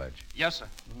the window ledge. Yes, sir.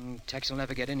 Tex will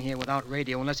never get in here without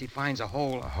radio unless he finds a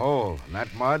hole. A hole? In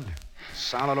that mud?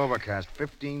 Solid overcast,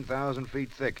 15,000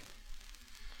 feet thick.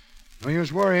 No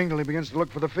use worrying till he begins to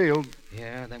look for the field.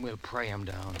 Yeah, then we'll pray him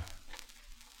down.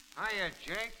 Hiya,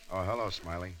 Jake. Oh, hello,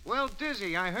 Smiley. Well,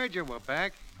 Dizzy, I heard you were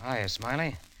back. Hiya,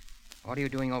 Smiley. What are you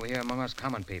doing over here among us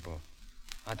common people?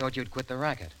 I thought you'd quit the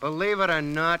racket. Believe it or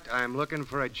not, I'm looking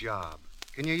for a job.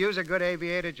 Can you use a good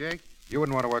aviator, Jake? You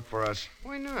wouldn't want to work for us.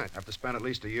 Why not? Have to spend at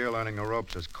least a year learning the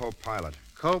ropes as co-pilot.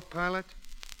 Co-pilot?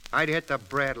 I'd hit the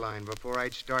bread line before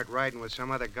I'd start riding with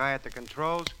some other guy at the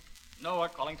controls.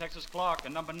 Newark, calling Texas Clark,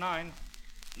 and number 9.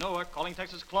 Newark, calling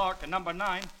Texas Clark, and number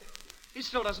 9. He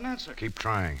still doesn't answer. Keep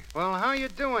trying. Well, how you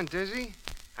doing, Dizzy?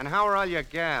 And how are all your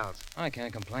gals? I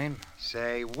can't complain.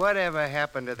 Say, whatever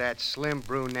happened to that slim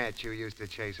brunette you used to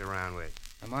chase around with?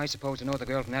 Am I supposed to know the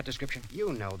girl from that description?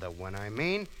 You know the one I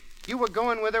mean. You were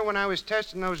going with her when I was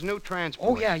testing those new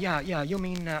transports. Oh, yeah. You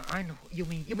mean, I know. You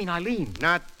mean Eileen.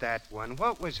 Not that one.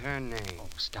 What was her name? Oh,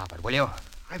 stop it, will you?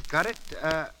 I've got it.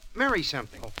 Mary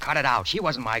something. Oh, cut it out. She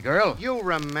wasn't my girl. You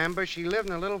remember, she lived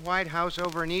in a little white house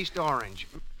over in East Orange.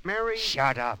 Mary...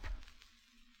 Shut up.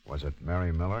 Was it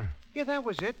Mary Miller? Yeah, that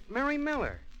was it. Mary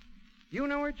Miller. You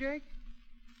know her, Jake?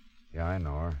 Yeah, I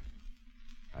know her.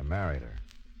 I married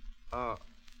her.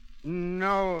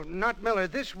 No, not Miller.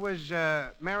 This was,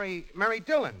 Mary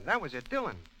Dillon. That was it,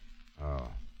 Dillon. Oh,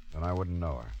 then I wouldn't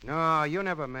know her. No, you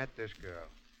never met this girl.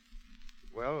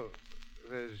 Well, if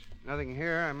there's nothing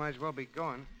here, I might as well be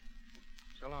going.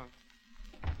 So long.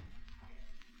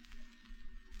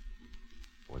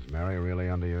 Was Mary really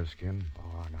under your skin?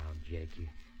 Oh, now, Jake,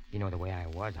 you know the way I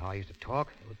was, how I used to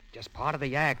talk. It was just part of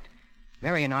the act.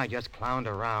 Mary and I just clowned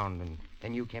around, and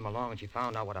then you came along and she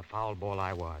found out what a foul ball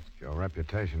I was. If your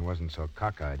reputation wasn't so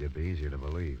cockeyed, it'd be easier to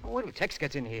believe. Oh, wait till Tex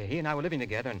gets in here. He and I were living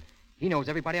together, and he knows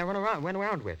everybody I went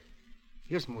around with.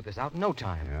 He'll smooth this out in no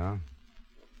time. Yeah?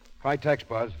 Try Tex,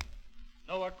 Buzz.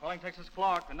 Newark, calling Texas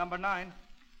Clark, and number 9.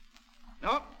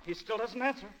 No, he still doesn't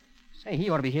answer. Say, he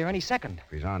ought to be here any second.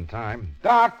 If he's on time.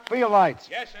 Doc, field lights.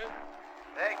 Yes, sir.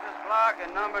 Texas Clark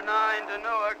and number 9 to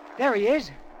Newark. There he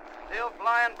is. Still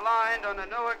flying blind on the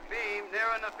Newark beam near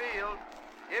in the field.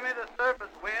 Give me the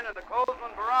surface wind and the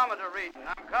Colesman barometer reading.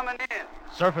 I'm coming in.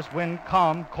 Surface wind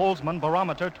calm, Colesman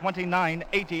barometer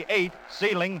 2988,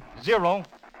 ceiling 0.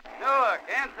 Newark,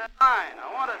 answer 9.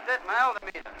 I want to set my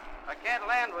altimeter. I can't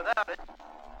land without it.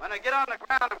 When I get on the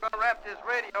ground, I'm going to wrap this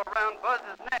radio around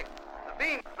Buzz's neck. The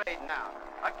beam's fading out.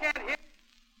 I can't hear.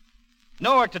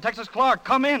 Newark to Texas Clark,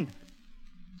 come in.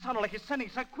 Sounded like his sending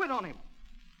said quit on him.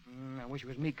 I wish it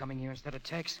was me coming here instead of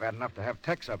Tex. Bad enough to have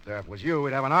Tex up there. If it was you,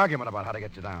 we'd have an argument about how to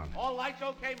get you down. All lights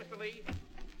okay, Mr. Lee?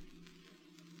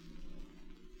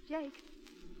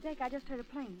 Jake, I just heard a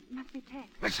plane. It must be Tex.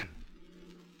 Listen.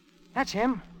 That's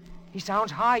him. He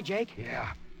sounds high, Jake.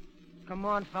 Yeah. Come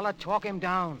on, fella, talk him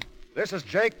down. This is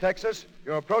Jake, Texas.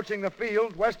 You're approaching the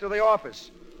field west of the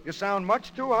office. You sound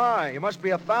much too high. You must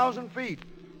be 1,000 feet.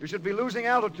 You should be losing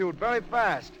altitude very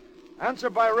fast.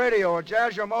 Answer by radio or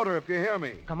jazz your motor if you hear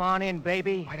me. Come on in,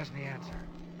 baby. Why doesn't he answer?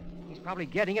 He's probably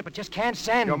getting it, but just can't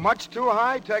send. You're much too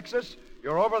high, Texas.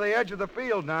 You're over the edge of the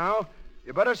field now.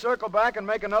 You better circle back and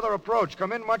make another approach.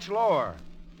 Come in much lower.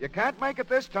 You can't make it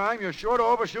this time. You're sure to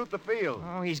overshoot the field.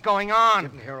 Oh, he's going on.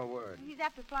 Didn't hear a word. He's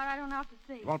after flight I don't know how to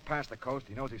see. He won't pass the coast.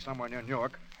 He knows he's somewhere near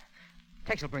Newark.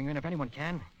 Tex will bring you in if anyone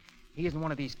can. He isn't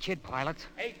one of these kid pilots.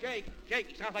 Hey, Jake,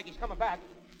 he sounds like he's coming back.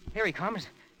 Here he comes.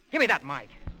 Give me that mic.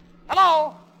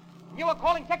 Hello? You are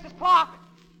calling Texas Clark.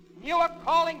 You are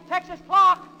calling Texas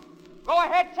Clark. Go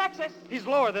ahead, Texas. He's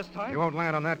lower this time. You won't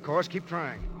land on that course. Keep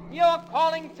trying. You are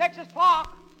calling Texas Clark.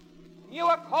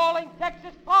 Newark calling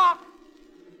Texas Clock.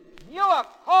 Newark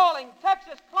calling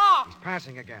Texas Clock. He's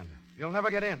passing again. You'll never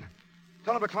get in.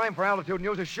 Tell him to climb for altitude and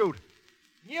use his chute.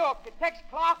 Newark to Tex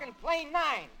Clark and plane 9.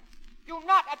 Do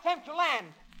not attempt to land.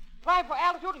 Climb for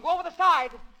altitude and go over the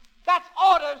side. That's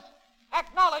orders.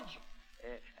 Acknowledge.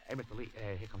 Hey, Mr. Lee,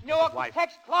 here comes Newark Texas' wife. to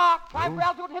Tex Clark. Climb for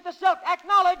altitude and hit the silk.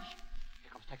 Acknowledge.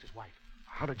 Here comes Texas' wife.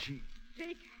 How did she...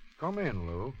 Jake. Come in,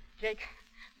 Lou. Jake,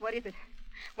 what is it?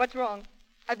 What's wrong?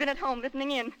 I've been at home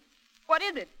listening in. What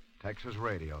is it? Texas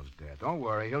radio's dead. Don't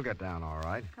worry, he'll get down all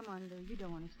right. Come on, Lou. You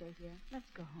don't want to stay here. Let's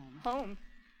go home. Home?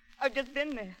 I've just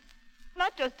been there.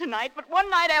 Not just tonight, but one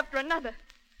night after another.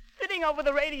 Sitting over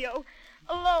the radio,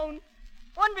 alone,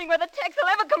 wondering whether Tex will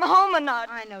ever come home or not.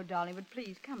 I know, darling, but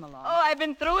please, come along. Oh, I've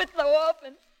been through it so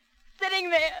often. Sitting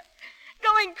there,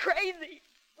 going crazy,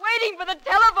 waiting for the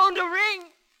telephone to ring.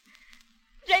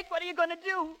 Jake, what are you going to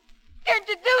do? Can't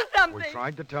you do something? We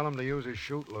tried to tell him to use his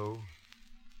chute, Lou.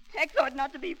 Tex ought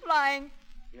not to be flying.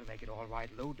 He'll make it all right,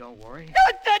 Lou. Don't worry.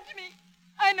 Don't touch me.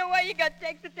 I know why you got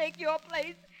Tex to take your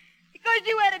place. Because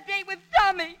you had a date with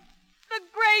Tommy, the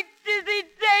great Dizzy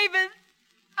Davis,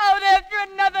 out after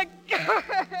another girl.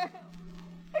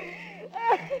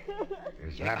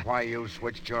 Is that why you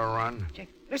switched your run? Jake,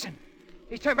 listen.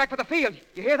 He's turned back for the field.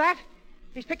 You hear that?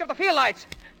 He's picked up the field lights.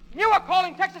 Newark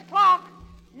calling Texas Clock.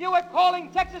 Newark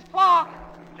calling Texas Clock.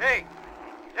 Jake,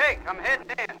 I'm heading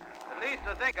in. At least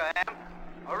I think I am.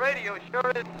 Our radio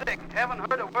sure is sick. Haven't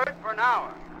heard a word for an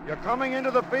hour. You're coming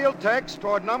into the field, Tex,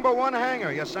 toward number 1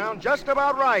 hangar. You sound just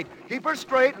about right. Keep her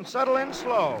straight and settle in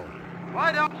slow.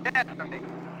 Why don't you answer me?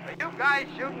 Are you guys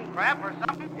shooting crap or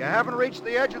something? You haven't reached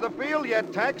the edge of the field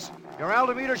yet, Tex. Your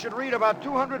altimeter should read about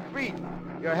 200 feet.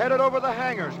 You're headed over the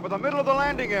hangars for the middle of the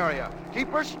landing area. Keep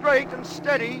her straight and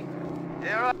steady.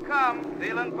 Here I come,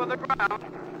 feeling for the ground.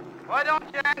 Why don't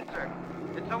you answer?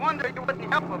 It's a wonder you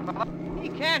wouldn't help a fella. He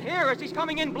can't hear us. He's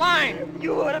coming in blind.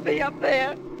 You ought to be up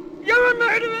there. You're a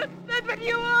murderer. That's what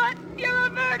you are. You're a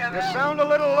murderer. You sound a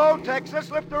little low, Tex. Let's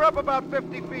lift her up about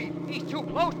 50 feet. He's too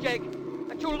close, Jake.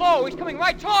 Too low. He's coming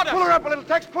right toward us. Pull her up a little,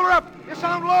 Tex. Pull her up. You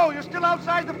sound low. You're still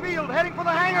outside the field, heading for the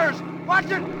hangars. Watch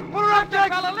it. Pull her up,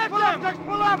 Tex. Pull up, Tex.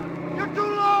 Pull up. You're too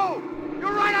low.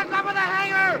 You're right on top of the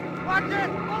hangar. Watch it.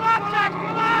 Pull up, Tex.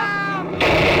 Pull up.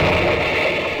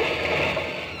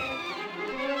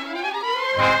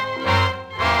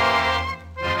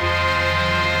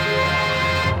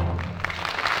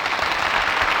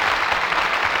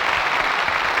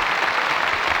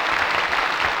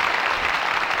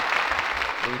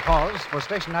 We pause for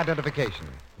station identification.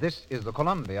 This is the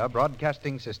Columbia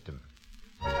Broadcasting System.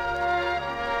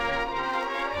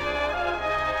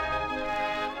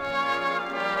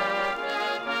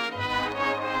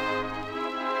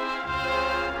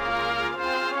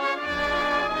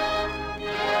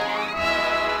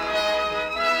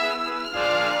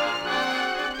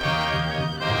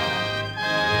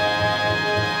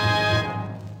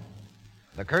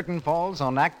 The curtain falls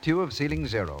on Act 2 of Ceiling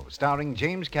Zero, starring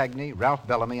James Cagney, Ralph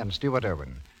Bellamy, and Stuart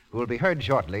Irwin, who will be heard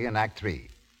shortly in Act 3.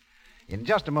 In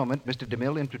just a moment, Mr.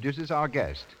 DeMille introduces our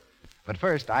guest. But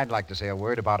first, I'd like to say a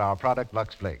word about our product,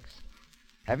 Lux Flakes.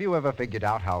 Have you ever figured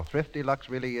out how thrifty Lux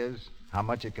really is? How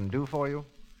much it can do for you?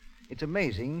 It's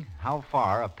amazing how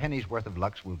far a penny's worth of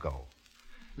Lux will go.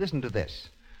 Listen to this.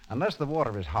 Unless the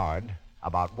water is hard,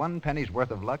 about 1 penny's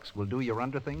worth of Lux will do your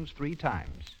underthings 3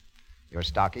 times. Your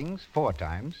stockings 4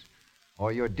 times,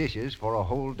 or your dishes for a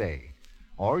whole day.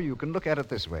 Or you can look at it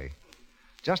this way.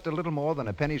 Just a little more than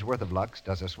a penny's worth of Lux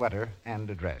does a sweater and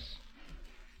a dress.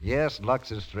 Yes,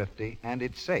 Lux is thrifty, and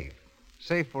it's safe.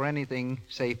 Safe for anything,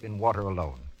 safe in water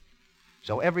alone.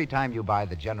 So every time you buy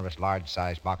the generous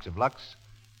large-sized box of Lux,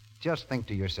 just think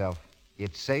to yourself,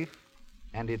 it's safe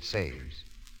and it saves.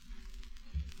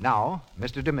 Now,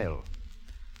 Mr. DeMille.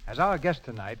 As our guest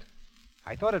tonight,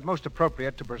 I thought it most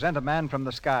appropriate to present a man from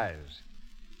the skies.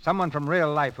 Someone from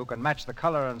real life who can match the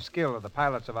color and skill of the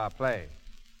pilots of our play.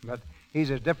 But he's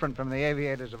as different from the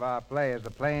aviators of our play as the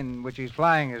plane which he's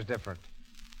flying is different.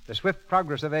 The swift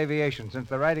progress of aviation since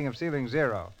the writing of Ceiling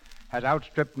Zero has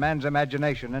outstripped man's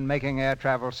imagination in making air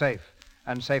travel safe,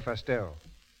 and safer still.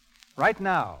 Right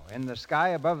now, in the sky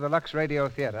above the Lux Radio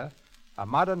Theater, a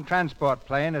modern transport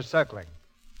plane is circling.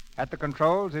 At the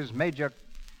controls is Major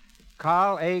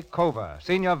Carl A. Kova,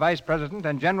 Senior Vice President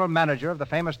and General Manager of the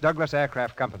famous Douglas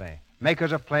Aircraft Company,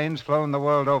 makers of planes flown the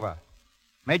world over.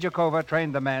 Major Kova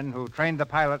trained the men who trained the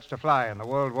pilots to fly in the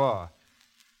World War,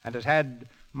 and has had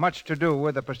much to do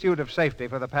with the pursuit of safety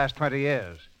for the past 20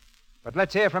 years. But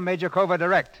let's hear from Major Kova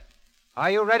direct.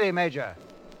 Are you ready, Major?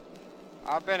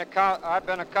 I've been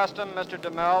accustomed, Mr.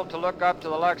 DeMille, to look up to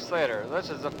the Lux Theater.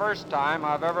 This is the first time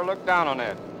I've ever looked down on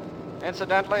it.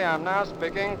 Incidentally, I'm now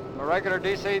speaking from a regular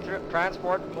DC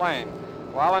transport plane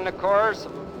while in the course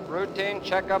of a routine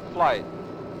checkup flight.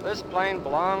 This plane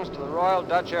belongs to the Royal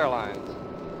Dutch Airlines.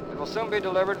 It will soon be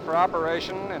delivered for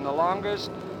operation in the longest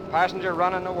passenger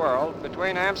run in the world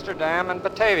between Amsterdam and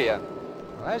Batavia.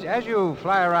 Well, as you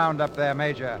fly around up there,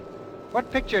 Major,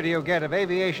 what picture do you get of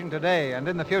aviation today and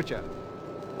in the future?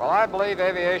 Well, I believe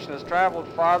aviation has traveled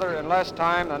farther in less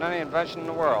time than any invention in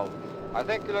the world. I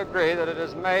think you'll agree that it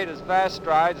has made as vast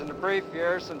strides in the brief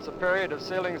years since the period of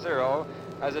Ceiling Zero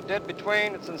as it did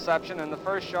between its inception and the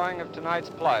first showing of tonight's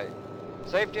play.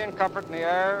 Safety and comfort in the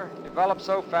air develop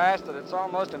so fast that it's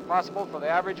almost impossible for the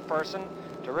average person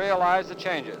to realize the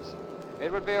changes.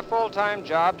 It would be a full-time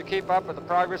job to keep up with the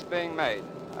progress being made.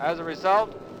 As a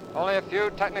result, only a few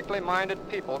technically minded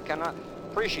people can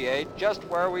appreciate just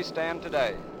where we stand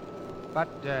today.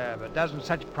 But doesn't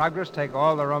such progress take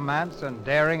all the romance and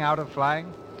daring out of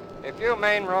flying? If you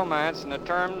mean romance in the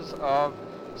terms of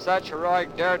such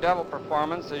heroic daredevil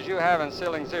performance as you have in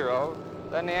Ceiling Zero,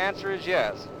 then the answer is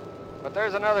yes. But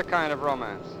there's another kind of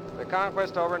romance, the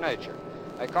conquest over nature.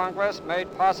 A conquest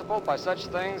made possible by such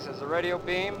things as the radio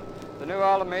beam, the new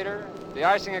altimeter, the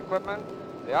icing equipment,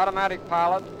 the automatic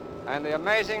pilot, and the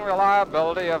amazing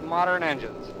reliability of modern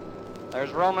engines.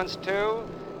 There's romance, too,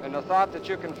 in the thought that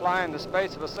you can fly in the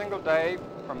space of a single day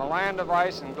from a land of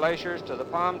ice and glaciers to the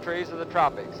palm trees of the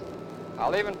tropics.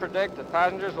 I'll even predict that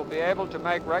passengers will be able to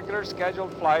make regular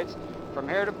scheduled flights from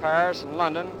here to Paris and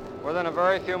London within a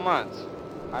very few months.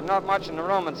 I'm not much in the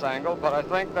romance angle, but I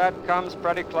think that comes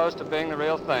pretty close to being the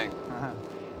real thing.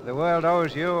 The world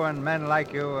owes you and men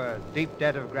like you a deep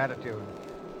debt of gratitude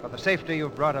for the safety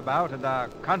you've brought about and are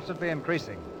constantly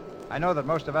increasing. I know that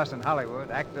most of us in Hollywood,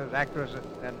 actors, actresses,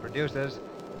 and producers,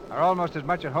 are almost as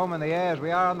much at home in the air as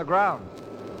we are on the ground.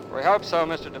 We hope so,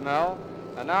 Mr. DeMille.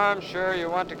 And now I'm sure you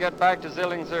want to get back to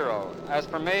Ceiling Zero. As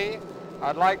for me,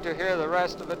 I'd like to hear the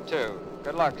rest of it, too.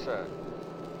 Good luck, sir.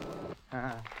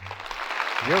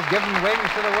 You've given wings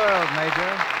to the world,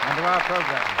 Major, and to our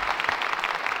program.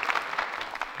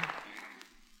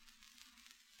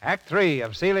 Act 3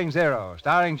 of Ceiling Zero,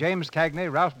 starring James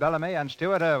Cagney, Ralph Bellamy, and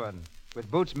Stuart Irwin,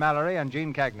 with Boots Mallory and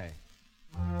Gene Cagney.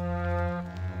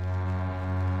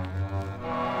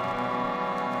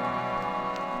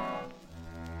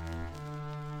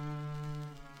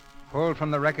 Pulled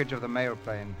from the wreckage of the mail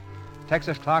plane,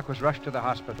 Texas Clark was rushed to the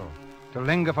hospital to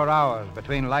linger for hours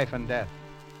between life and death.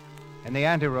 In the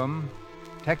anteroom,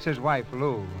 Tex's wife,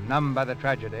 Lou, numb by the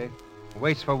tragedy,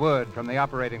 waits for word from the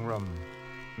operating room.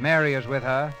 Mary is with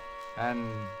her, and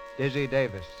Dizzy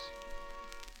Davis.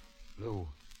 Lou,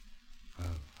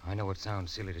 I know it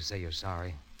sounds silly to say you're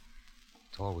sorry.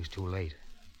 It's always too late.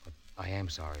 But I am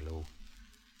sorry, Lou.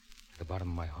 At the bottom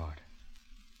of my heart.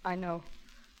 I know.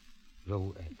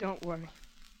 Lou... Don't worry.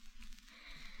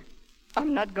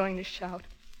 I'm not going to shout.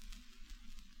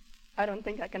 I don't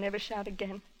think I can ever shout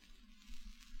again.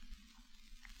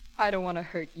 I don't want to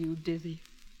hurt you, Dizzy.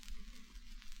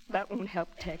 That won't help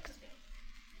Tex.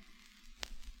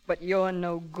 But you're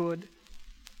no good.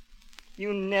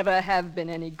 You never have been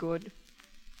any good.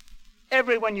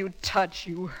 Everyone you touch,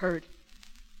 you hurt.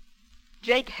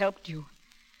 Jake helped you.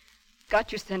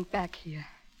 Got you sent back here.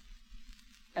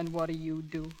 And what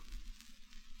do?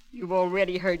 You've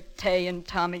already hurt Tay and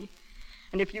Tommy.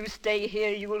 And if you stay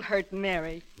here, you'll hurt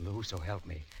Mary. Lou, so help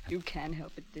me. You can't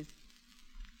help it, Dizzy.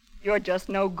 You're just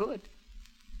no good.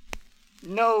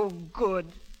 No good.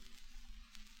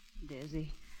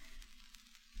 Dizzy.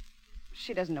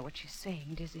 She doesn't know what she's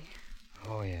saying, Dizzy.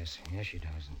 Oh, yes. Yes, she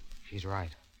does. And she's right.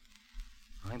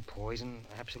 I'm poison,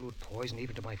 absolute poison,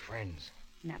 even to my friends.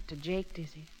 Not to Jake,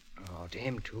 Dizzy. Oh, to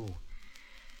him, too.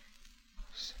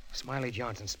 Smiley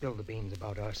Johnson spilled the beans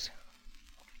about us.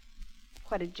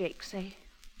 What did Jake say?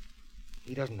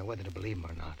 He doesn't know whether to believe him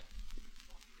or not.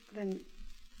 Then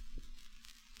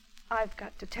I've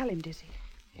got to tell him, Dizzy.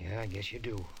 Yeah, I guess you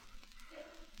do.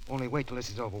 Only wait till this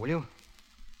is over, will you?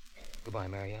 Goodbye,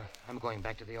 Mary. I'm going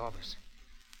back to the office.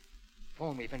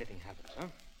 Phone me if anything happens, huh?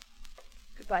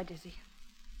 Goodbye, Dizzy.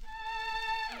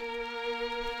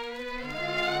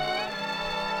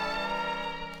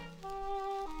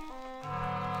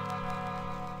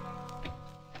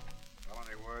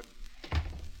 Felony word?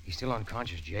 He's still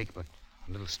unconscious, Jake, but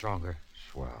a little stronger.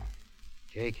 Swell.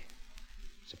 Jake,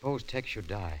 suppose Tex should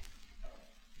die.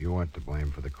 You weren't to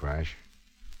blame for the crash.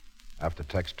 After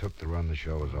Tex took the run, the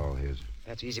show was all his.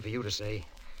 That's easy for you to say.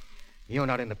 You're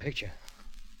not in the picture.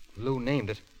 Lou named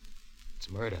it. It's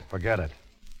murder. Forget it.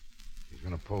 He's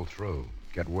going to pull through,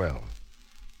 get well.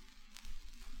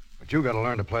 But you got to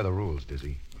learn to play the rules,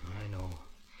 Dizzy. I know.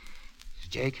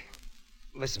 Jake,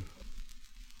 listen.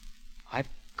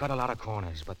 cut a lot of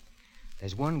corners, but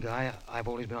there's one guy I've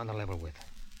always been on the level with,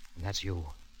 and that's you.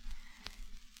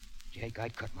 Jake,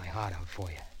 I'd cut my heart out for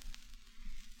you.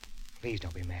 Please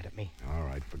don't be mad at me. All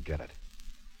right, forget it.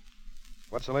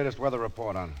 What's the latest weather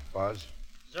report on, Buzz?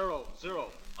 0.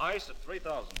 Ice at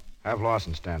 3,000. Have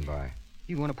Lawson stand by.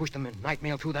 You want to push the night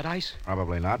mail through that ice?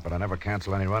 Probably not, but I never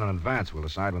cancel any run in advance. We'll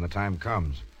decide when the time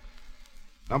comes.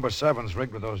 Number 7's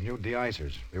rigged with those new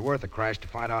de-icers. Be worth a crash to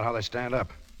find out how they stand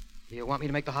up. You want me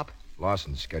to make the hop?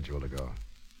 Lawson's scheduled to go.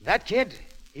 That kid?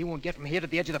 He won't get from here to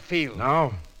the edge of the field.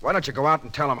 No? Why don't you go out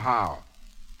and tell him how?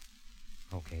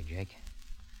 Okay, Jake.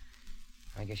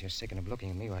 I guess you're sick of looking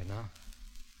at me right now.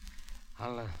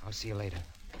 I'll see you later.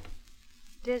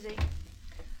 Dizzy.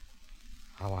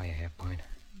 How are you, Half-Pint?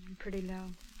 I'm pretty low.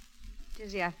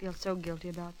 Dizzy, I feel so guilty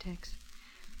about Tex.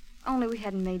 Only we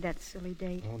hadn't made that silly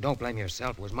date. Oh, don't blame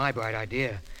yourself. It was my bright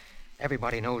idea.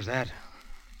 Everybody knows that.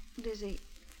 Dizzy,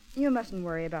 you mustn't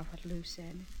worry about what Lou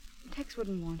said. Tex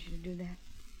wouldn't want you to do that.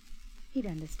 He'd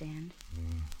understand.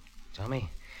 Tommy,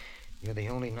 you're the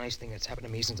only nice thing that's happened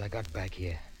to me since I got back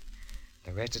here.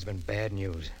 The rest has been bad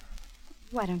news.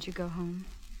 Why don't you go home?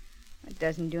 It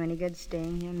doesn't do any good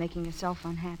staying here, making yourself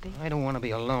unhappy. I don't want to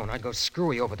be alone. I'd go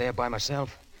screwy over there by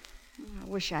myself. I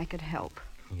wish I could help.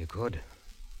 You could.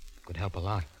 Could help a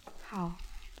lot. How?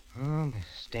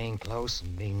 Staying close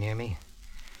and being near me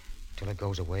till it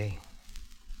goes away.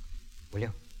 Will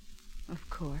you? Of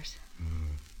course.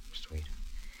 Sweet.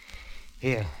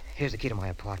 Here's the key to my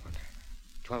apartment.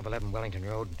 1211 Wellington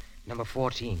Road, number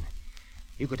 14.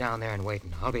 You go down there and wait,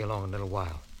 and I'll be along in a little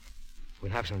while.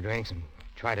 We'll have some drinks and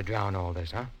try to drown all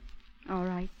this, huh? All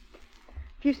right.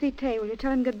 If you see Tay, will you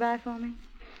tell him goodbye for me?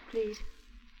 Please.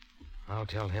 I'll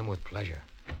tell him with pleasure.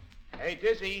 Hey,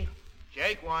 Dizzy.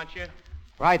 Jake wants you.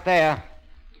 Right there.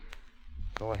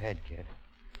 Go ahead, kid.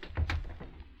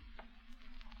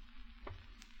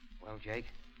 Well, Jake?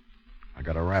 I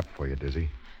got a rap for you, Dizzy.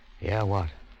 Yeah, what?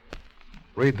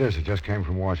 Read this. It just came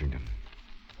from Washington.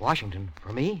 Washington?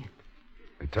 For me?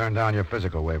 They turned down your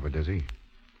physical waiver, Dizzy.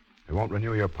 They won't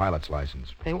renew your pilot's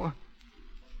license. Hey, what?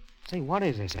 Say, what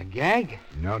is this, a gag?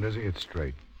 No, Dizzy, it's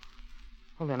straight.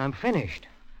 Well, then I'm finished.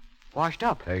 Washed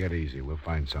up. Take it easy. We'll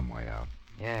find some way out.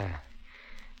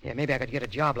 Yeah, maybe I could get a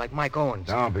job like Mike Owens.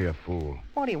 Don't be a fool.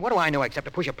 What do I know except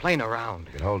to push a plane around?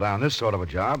 You could hold down this sort of a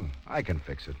job. I can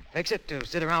fix it. Fix it? To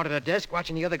sit around at a desk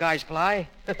watching the other guys fly?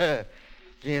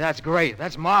 Gee, that's great.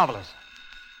 That's marvelous.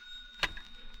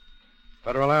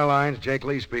 Federal Airlines, Jake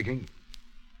Lee speaking.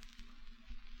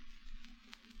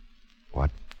 What?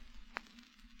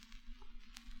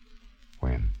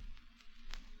 When?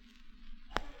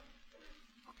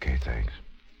 Okay, thanks.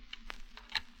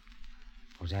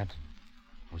 Was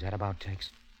that about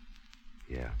Tex?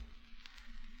 Yeah.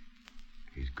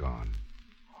 He's gone.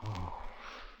 Oh.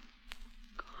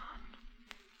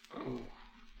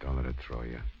 Don't let it throw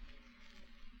you.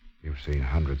 You've seen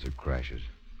hundreds of crashes.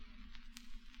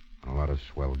 A lot of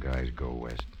swell guys go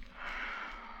west.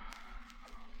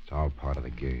 It's all part of the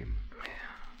game.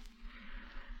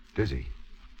 Dizzy,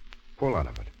 pull out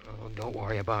of it. Oh, don't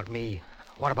worry about me.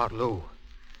 What about Lou?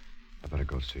 I better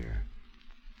go see her.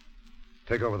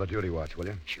 Take over the duty watch, will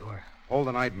you? Sure. Hold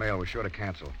the night mail. We're sure to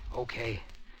cancel. Okay.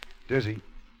 Dizzy.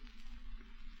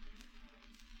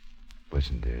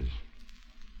 Listen, Diz.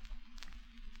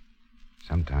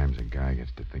 Sometimes a guy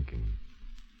gets to thinking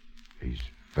he's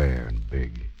fair and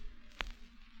big.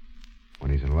 When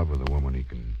he's in love with a woman, he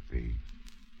can be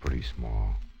pretty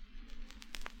small.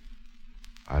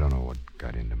 I don't know what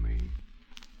got into me.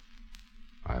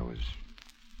 I was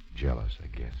jealous, I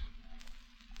guess.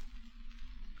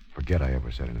 Forget I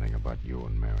ever said anything about you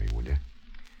and Mary, will you?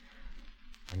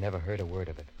 I never heard a word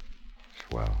of it.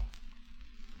 Swell.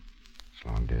 So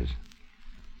long, Diz.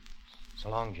 So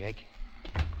long, Jake.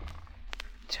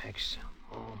 Tex.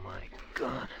 Oh, my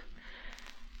God.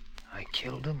 I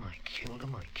killed him. I sure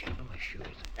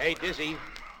did. Hey, Dizzy.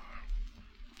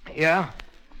 Yeah?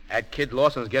 That kid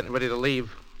Lawson's getting ready to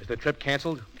leave. Is the trip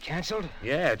canceled? Canceled?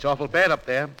 Yeah, it's awful bad up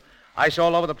there. Ice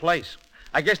all over the place.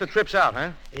 I guess the trip's out,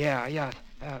 huh? Yeah.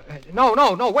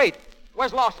 No, wait.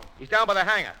 Where's Lawson? He's down by the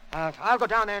hangar. I'll go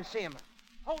down there and see him.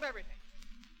 Hold everything.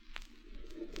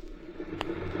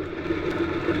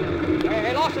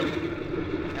 Hey, Lawson.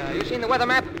 You seen the weather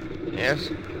map? Yes.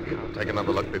 I'll take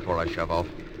another look before I shove off.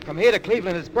 From here to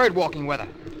Cleveland, it's bird walking weather.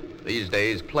 These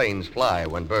days, planes fly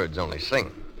when birds only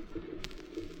sing.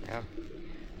 Yeah.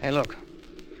 Hey, look.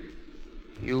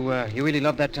 You really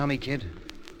love that Tommy kid?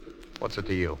 What's it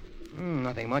to you?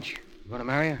 Nothing much. You going to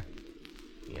marry her?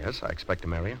 Yes, I expect to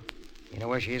marry her. You know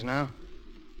where she is now?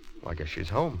 Well, I guess she's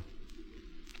home.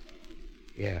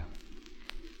 Yeah.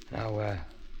 Now,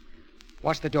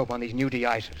 What's the dope on these new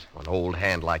de-icers? An old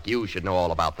hand like you should know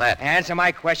all about that. Answer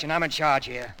my question. I'm in charge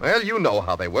here. Well, you know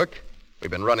how they work.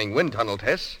 We've been running wind tunnel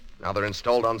tests. Now they're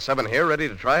installed on 7 here, ready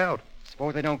to try out.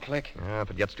 Suppose they don't click. If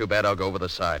it gets too bad, I'll go over the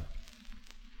side.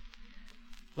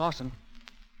 Lawson,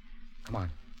 come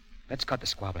on. Let's cut the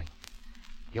squabbling.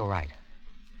 You're right.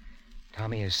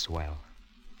 Tommy is swell.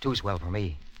 Too swell for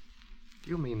me. Do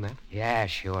you mean that? Yeah,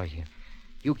 sure.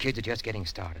 You kids are just getting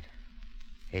started.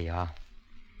 Here you are.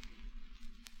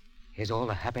 Here's all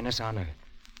the happiness on earth.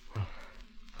 Well,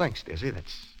 thanks, Dizzy.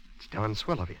 That's darn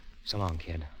swell of you. So long,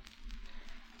 kid.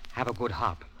 Have a good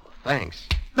hop. Thanks.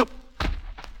 Nope.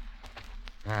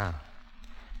 Now,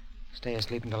 stay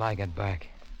asleep until I get back.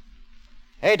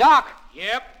 Hey, Doc.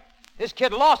 Yep. This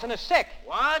kid Lawson is sick.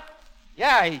 What?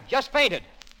 Yeah, he just fainted.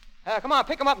 Come on,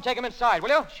 pick him up and take him inside, will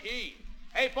you? Gee.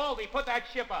 Hey, Baldy, put that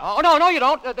ship up. Oh, no, you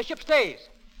don't. The ship stays.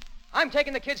 I'm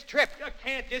taking the kid's trip. You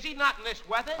can't, Dizzy, not in this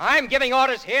weather. I'm giving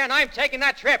orders here, and I'm taking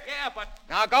that trip. Yeah, but...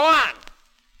 Now, go on.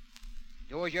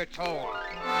 Do as you're told.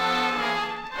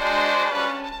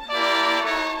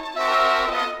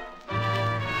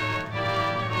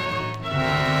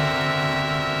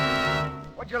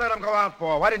 What'd you let him go out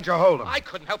for? Why didn't you hold him? I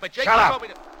couldn't help it, Jake. Shut up. Told me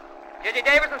to... Dizzy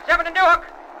Davis and 7 to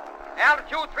Newark.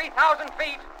 Altitude 3,000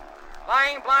 feet.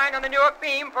 Flying blind on the Newark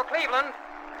beam for Cleveland.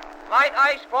 Light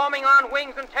ice forming on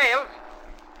wings and tails.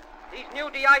 These new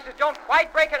de-ices don't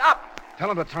quite break it up. Tell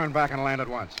him to turn back and land at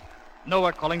once.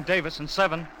 Newark calling Davis and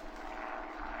 7.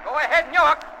 Go ahead,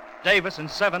 Newark. Davis and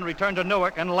 7 return to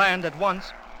Newark and land at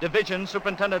once. Division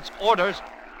Superintendent's orders.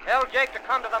 Tell Jake to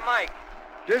come to the mic.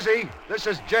 Dizzy, this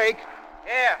is Jake.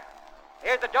 Here.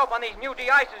 Here's the dope on these new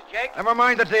de-ices, Jake. Never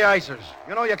mind the de-icers.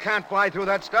 You know you can't fly through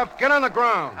that stuff. Get on the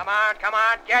ground. Come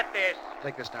on, get this.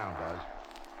 Take this down, Buzz.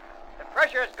 The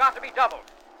pressure has got to be doubled.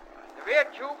 The rear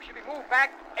tube should be moved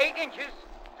back 8 inches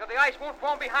so the ice won't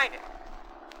form behind it.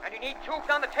 And you need tubes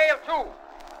on the tail, too.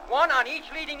 1 on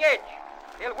each leading edge.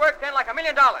 They'll work then like $1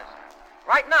 million.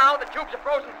 Right now, the tubes are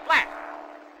frozen flat.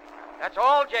 That's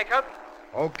all, Jacob.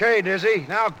 Okay, Dizzy.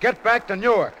 Now get back to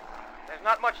Newark. There's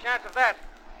not much chance of that,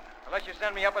 unless you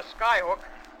send me up a skyhook.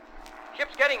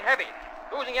 Ship's getting heavy.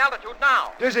 Losing altitude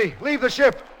now. Dizzy, leave the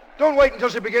ship. Don't wait until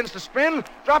she begins to spin.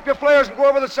 Drop your flares and go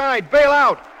over the side. Bail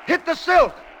out. Hit the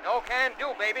silk. No can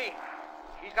do, baby.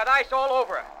 She's got ice all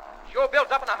over her. Sure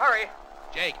builds up in a hurry.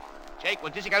 Jake,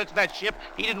 when Dizzy got into that ship,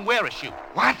 he didn't wear a chute.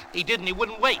 What? He didn't. He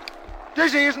wouldn't wait.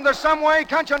 Dizzy, isn't there some way?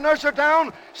 Can't you nurse her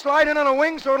down? Slide in on a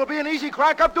wing so it'll be an easy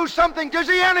crack up? Do something,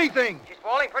 Dizzy, anything. She's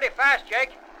falling pretty fast,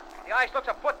 Jake. The ice looks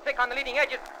a foot thick on the leading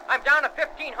edges. I'm down to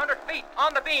 1,500 feet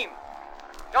on the beam.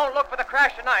 Don't look for the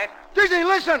crash tonight. Dizzy,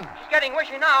 listen. She's getting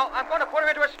wishy now. I'm going to put her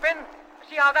into a spin to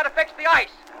see how that affects the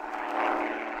ice.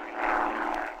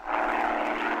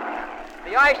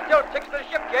 The ice still sticks to the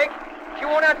ship, Jake. She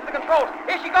won't answer the controls.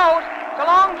 Here she goes. So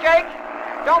long, Jake.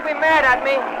 Don't be mad at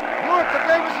me. Newark to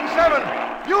Davis and 7.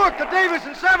 Newark to Davis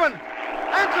and 7.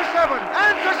 Answer 7.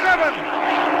 Answer 7.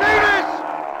 Davis!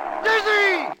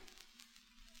 Dizzy!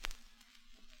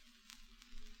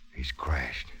 He's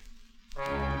crashed.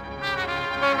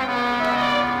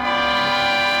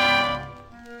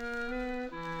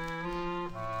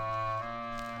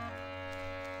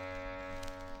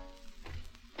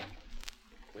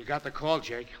 We got the call,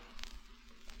 Jake.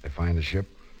 They find the ship?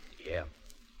 Yeah,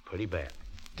 pretty bad.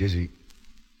 Dizzy.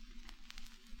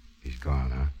 He's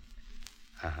gone,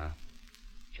 huh? Uh-huh.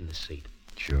 In the seat.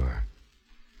 Sure.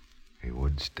 He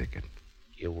would stick it.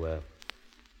 You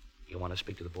want to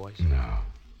speak to the boys? No.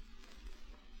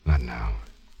 Not now.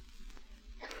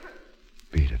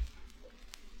 Beat it.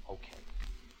 Okay.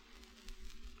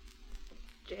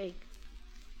 Jake.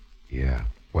 Yeah.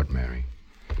 What, Mary?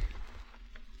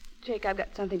 Jake, I've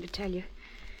got something to tell you.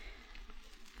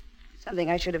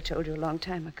 Something I should have told you a long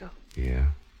time ago. Yeah?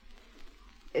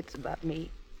 It's about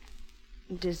me.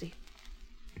 Dizzy.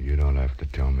 You don't have to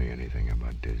tell me anything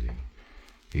about Dizzy.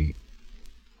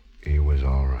 He was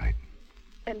all right.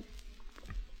 And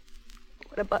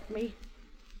what about me?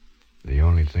 The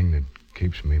only thing that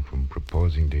keeps me from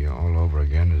proposing to you all over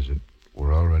again is that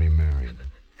we're already married.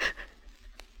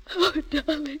 Oh,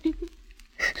 darling.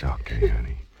 It's okay,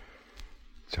 honey.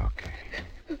 It's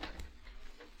okay.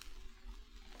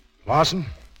 Lawson?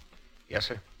 Yes,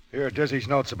 sir? Here are Dizzy's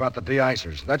notes about the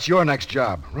de-icers. That's your next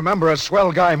job. Remember, a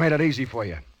swell guy made it easy for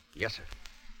you. Yes, sir.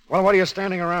 Well, what are you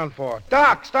standing around for?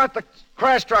 Doc, start the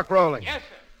crash truck rolling. Yes,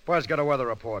 sir. Buzz, get a weather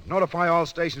report. Notify all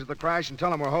stations of the crash and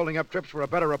tell them we're holding up trips for a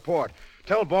better report.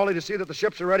 Tell Baldy to see that the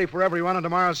ships are ready for every run on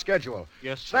tomorrow's schedule.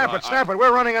 Yes, sir. Snap it.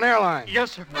 We're running an airline.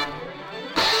 Yes, sir.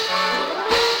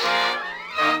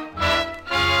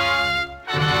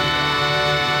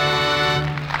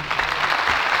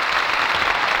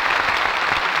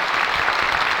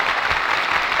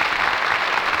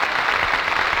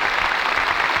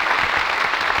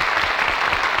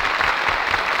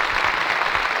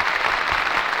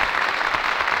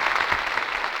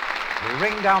 We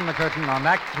ring down the curtain on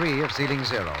Act 3 of Ceiling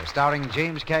Zero, starring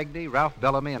James Cagney, Ralph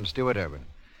Bellamy, and Stuart Irwin.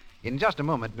 In just a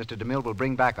moment, Mr. DeMille will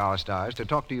bring back our stars to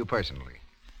talk to you personally.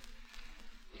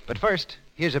 But first,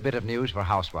 here's a bit of news for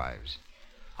housewives.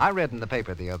 I read in the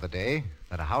paper the other day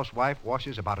that a housewife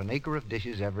washes about an acre of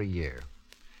dishes every year.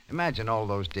 Imagine all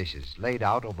those dishes laid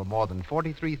out over more than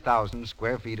 43,000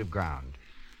 square feet of ground.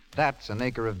 That's an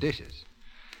acre of dishes.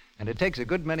 And it takes a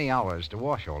good many hours to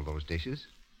wash all those dishes.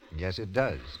 Yes, it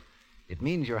does. It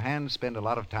means your hands spend a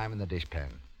lot of time in the dishpan.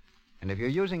 And if you're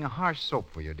using a harsh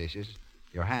soap for your dishes,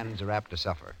 your hands are apt to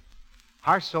suffer.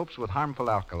 Harsh soaps with harmful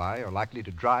alkali are likely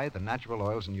to dry the natural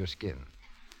oils in your skin.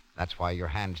 That's why your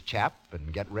hands chap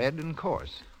and get red and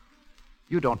coarse.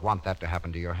 You don't want that to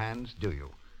happen to your hands, do you?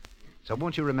 So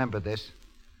won't you remember this?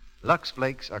 Lux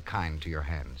Flakes are kind to your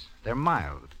hands. They're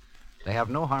mild. They have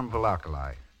no harmful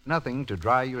alkali, nothing to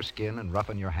dry your skin and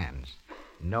roughen your hands.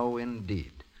 No,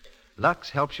 indeed. Lux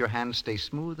helps your hands stay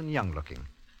smooth and young-looking.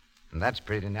 And that's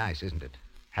pretty nice, isn't it?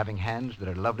 Having hands that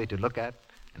are lovely to look at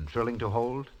and thrilling to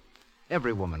hold.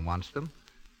 Every woman wants them.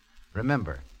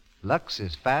 Remember, Lux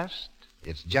is fast,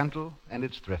 it's gentle, and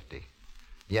it's thrifty.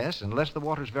 Yes, unless the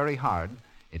water's very hard,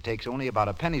 it takes only about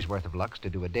a penny's worth of Lux to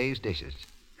do a day's dishes.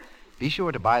 Be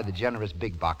sure to buy the generous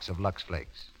big box of Lux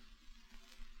Flakes.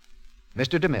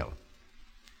 Mr. DeMille.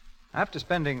 After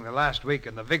spending the last week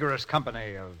in the vigorous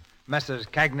company of Messrs.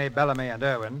 Cagney, Bellamy, and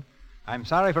Irwin, I'm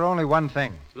sorry for only one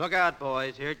thing. Look out,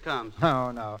 boys. Here it comes.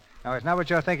 No, it's not what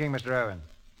you're thinking, Mr. Irwin.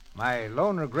 My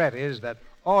lone regret is that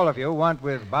all of you went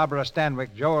with Barbara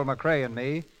Stanwyck, Joel McRae, and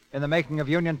me in the making of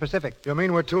Union Pacific. You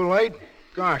mean we're too late?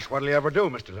 Gosh, what'll you ever do,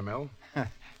 Mr. DeMille?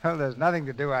 Well, there's nothing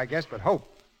to do, I guess, but hope.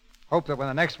 Hope that when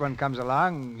the next one comes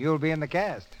along, you'll be in the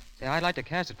cast. Say, I'd like to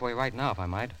cast it for you right now, if I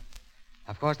might.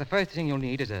 Of course, the first thing you'll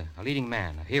need is a leading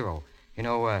man, a hero. You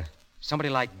know, somebody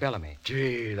like Bellamy.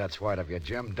 Gee, that's white of you,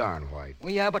 Jim. Darn white.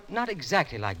 Well, yeah, but not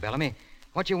exactly like Bellamy.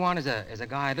 What you want is a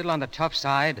guy a little on the tough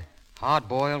side,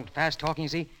 hard-boiled, fast-talking, you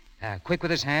see, quick with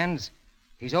his hands.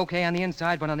 He's okay on the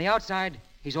inside, but on the outside,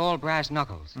 he's all brass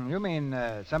knuckles. You mean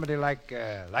somebody like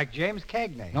James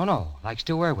Cagney? No, like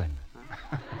Stu Irwin.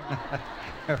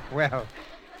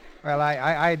 Well,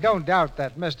 I don't doubt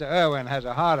that Mr. Irwin has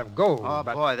a heart of gold. Oh,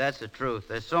 but... boy, that's the truth.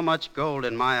 There's so much gold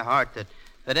in my heart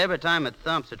that every time it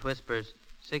thumps, it whispers,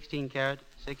 16 carat,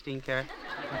 16 carat.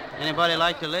 Anybody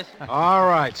like to listen? All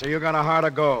right, so you got a heart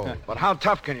of gold. But how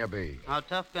tough can you be? How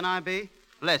tough can I be?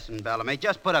 Listen, Bellamy,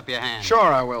 just put up your hand. Sure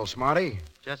I will, Smarty.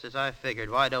 Just as I figured,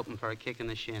 wide open for a kick in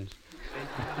the shins.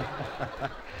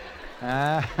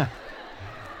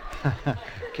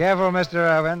 Careful, Mr.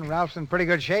 Irwin. Ralph's in pretty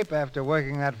good shape after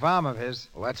working that farm of his.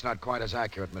 Well, that's not quite as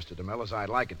accurate, Mr. DeMille, as I'd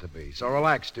like it to be. So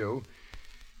relax, Stu.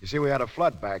 You see, we had a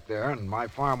flood back there, and my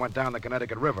farm went down the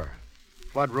Connecticut River.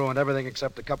 Flood ruined everything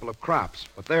except a couple of crops,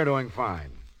 but they're doing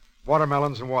fine.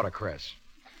 Watermelons and watercress.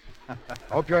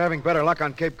 Hope you're having better luck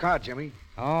on Cape Cod, Jimmy.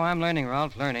 Oh, I'm learning,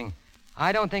 Ralph, learning.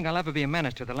 I don't think I'll ever be a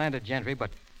menace to the landed gentry, but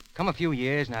come a few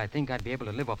years, and I think I'd be able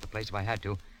to live off the place if I had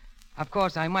to. Of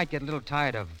course, I might get a little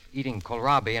tired of eating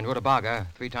kohlrabi and rutabaga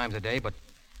 3 times a day, but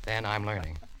then I'm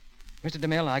learning. Mr.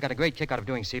 DeMille, I got a great kick out of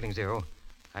doing Ceiling Zero,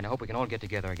 and I hope we can all get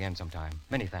together again sometime.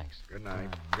 Many thanks. Good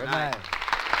night. Good night.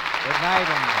 Good night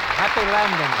and happy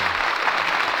landing.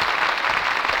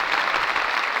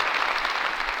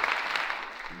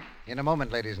 In a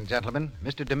moment, ladies and gentlemen,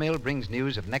 Mr. DeMille brings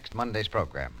news of next Monday's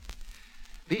program.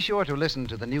 Be sure to listen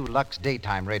to the new Lux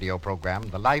daytime radio program,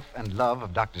 The Life and Love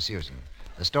of Dr. Susan,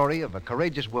 the story of a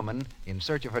courageous woman in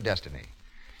search of her destiny.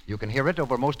 You can hear it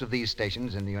over most of these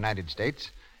stations in the United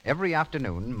States every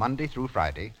afternoon, Monday through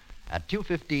Friday, at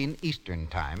 2:15 Eastern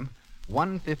Time,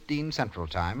 1:15 Central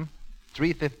Time,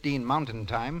 3:15 Mountain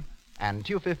Time, and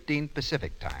 2:15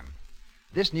 Pacific Time.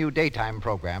 This new daytime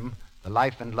program, The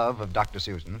Life and Love of Dr.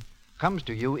 Susan, comes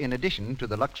to you in addition to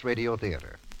the Lux Radio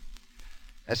Theater.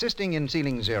 Assisting in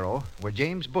Ceiling Zero were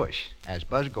James Bush as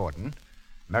Buzz Gordon,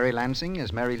 Mary Lansing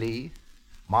as Mary Lee,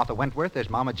 Martha Wentworth as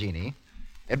Mama Jeannie,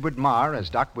 Edward Marr as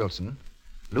Doc Wilson,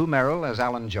 Lou Merrill as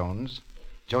Alan Jones,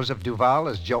 Joseph Duval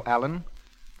as Joe Allen,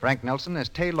 Frank Nelson as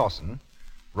Tay Lawson,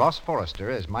 Ross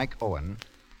Forrester as Mike Owen,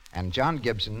 and John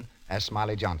Gibson as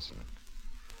Smiley Johnson.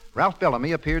 Ralph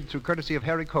Bellamy appeared through courtesy of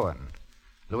Harry Cohen.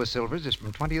 Louis Silvers is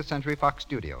from 20th Century Fox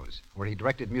Studios, where he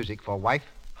directed music for Wife,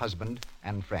 Husband,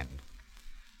 and Friend.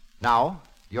 Now,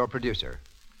 your producer.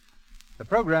 The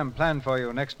program planned for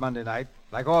you next Monday night,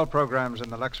 like all programs in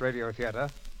the Lux Radio Theater,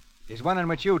 is one in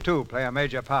which you, too, play a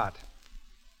major part.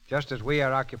 Just as we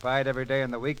are occupied every day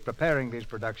in the week preparing these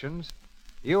productions,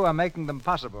 you are making them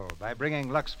possible by bringing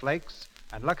Lux Flakes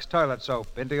and Lux Toilet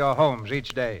Soap into your homes each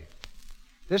day.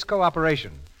 This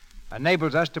cooperation,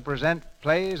 enables us to present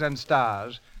plays and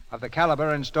stars of the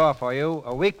caliber in store for you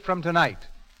a week from tonight,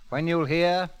 when you'll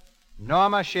hear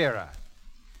Norma Shearer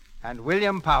and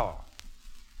William Powell.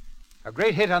 A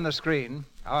great hit on the screen,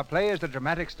 our play is the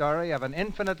dramatic story of an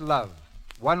infinite love,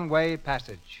 one-way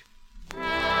passage.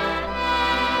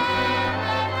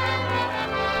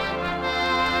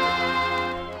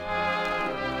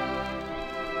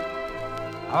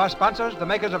 Our sponsors, the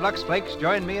makers of Lux Flakes,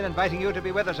 join me in inviting you to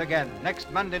be with us again next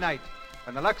Monday night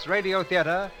when the Lux Radio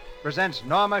Theater presents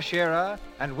Norma Shearer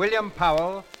and William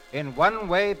Powell in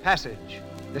One-Way Passage.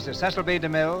 This is Cecil B.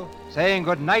 DeMille saying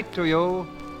good night to you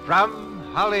from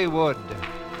Hollywood.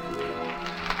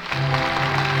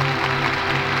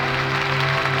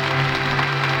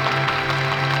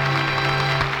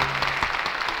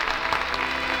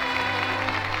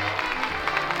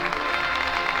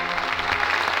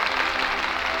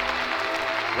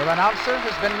 Your announcer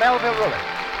has been Melville Ruick.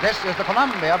 This is the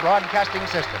Columbia Broadcasting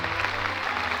System.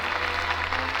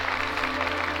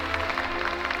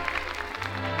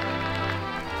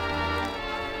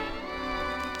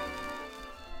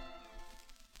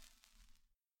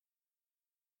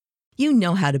 You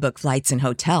know how to book flights and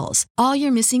hotels. All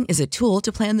you're missing is a tool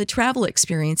to plan the travel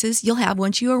experiences you'll have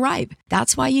once you arrive.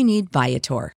 That's why you need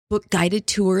Viator. Book guided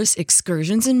tours,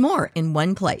 excursions, and more in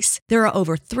one place. There are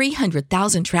over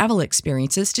 300,000 travel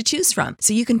experiences to choose from,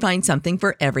 so you can find something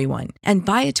for everyone. And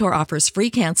Viator offers free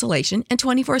cancellation and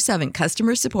 24/7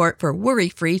 customer support for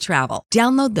worry-free travel.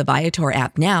 Download the Viator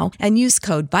app now and use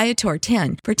code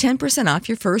Viator10 for 10% off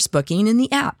your first booking in the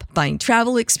app. Find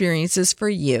travel experiences for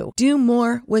you. Do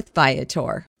more with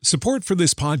Viator. Support for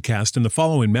this podcast and the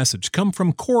following message come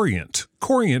from Corient.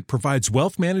 Corient provides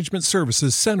wealth management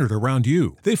services centered around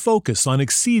you. They focus on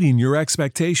exceeding your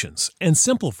expectations and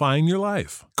simplifying your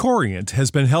life. Corient has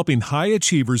been helping high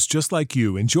achievers just like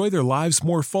you enjoy their lives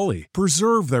more fully,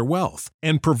 preserve their wealth,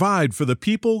 and provide for the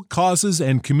people, causes,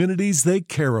 and communities they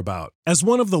care about. As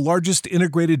one of the largest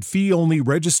integrated fee-only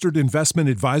registered investment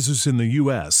advisors in the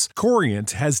U.S., Corient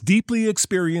has deeply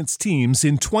experienced teams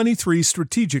in 23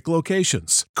 strategic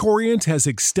locations. Corient has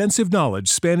extensive knowledge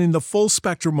spanning the full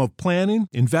spectrum of planning,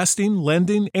 investing,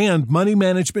 lending, and money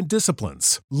management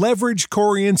disciplines. Leverage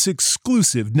Corient's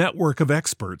exclusive network of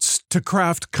experts to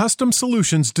craft custom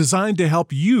solutions designed to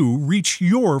help you reach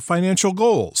your financial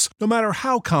goals, no matter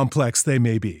how complex they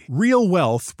may be. Real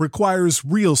wealth requires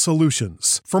real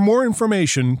solutions. For more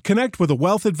information, connect with a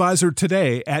wealth advisor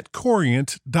today at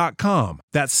Corient.com.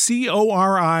 That's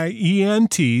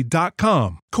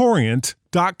Corient.com.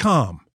 Corient.com.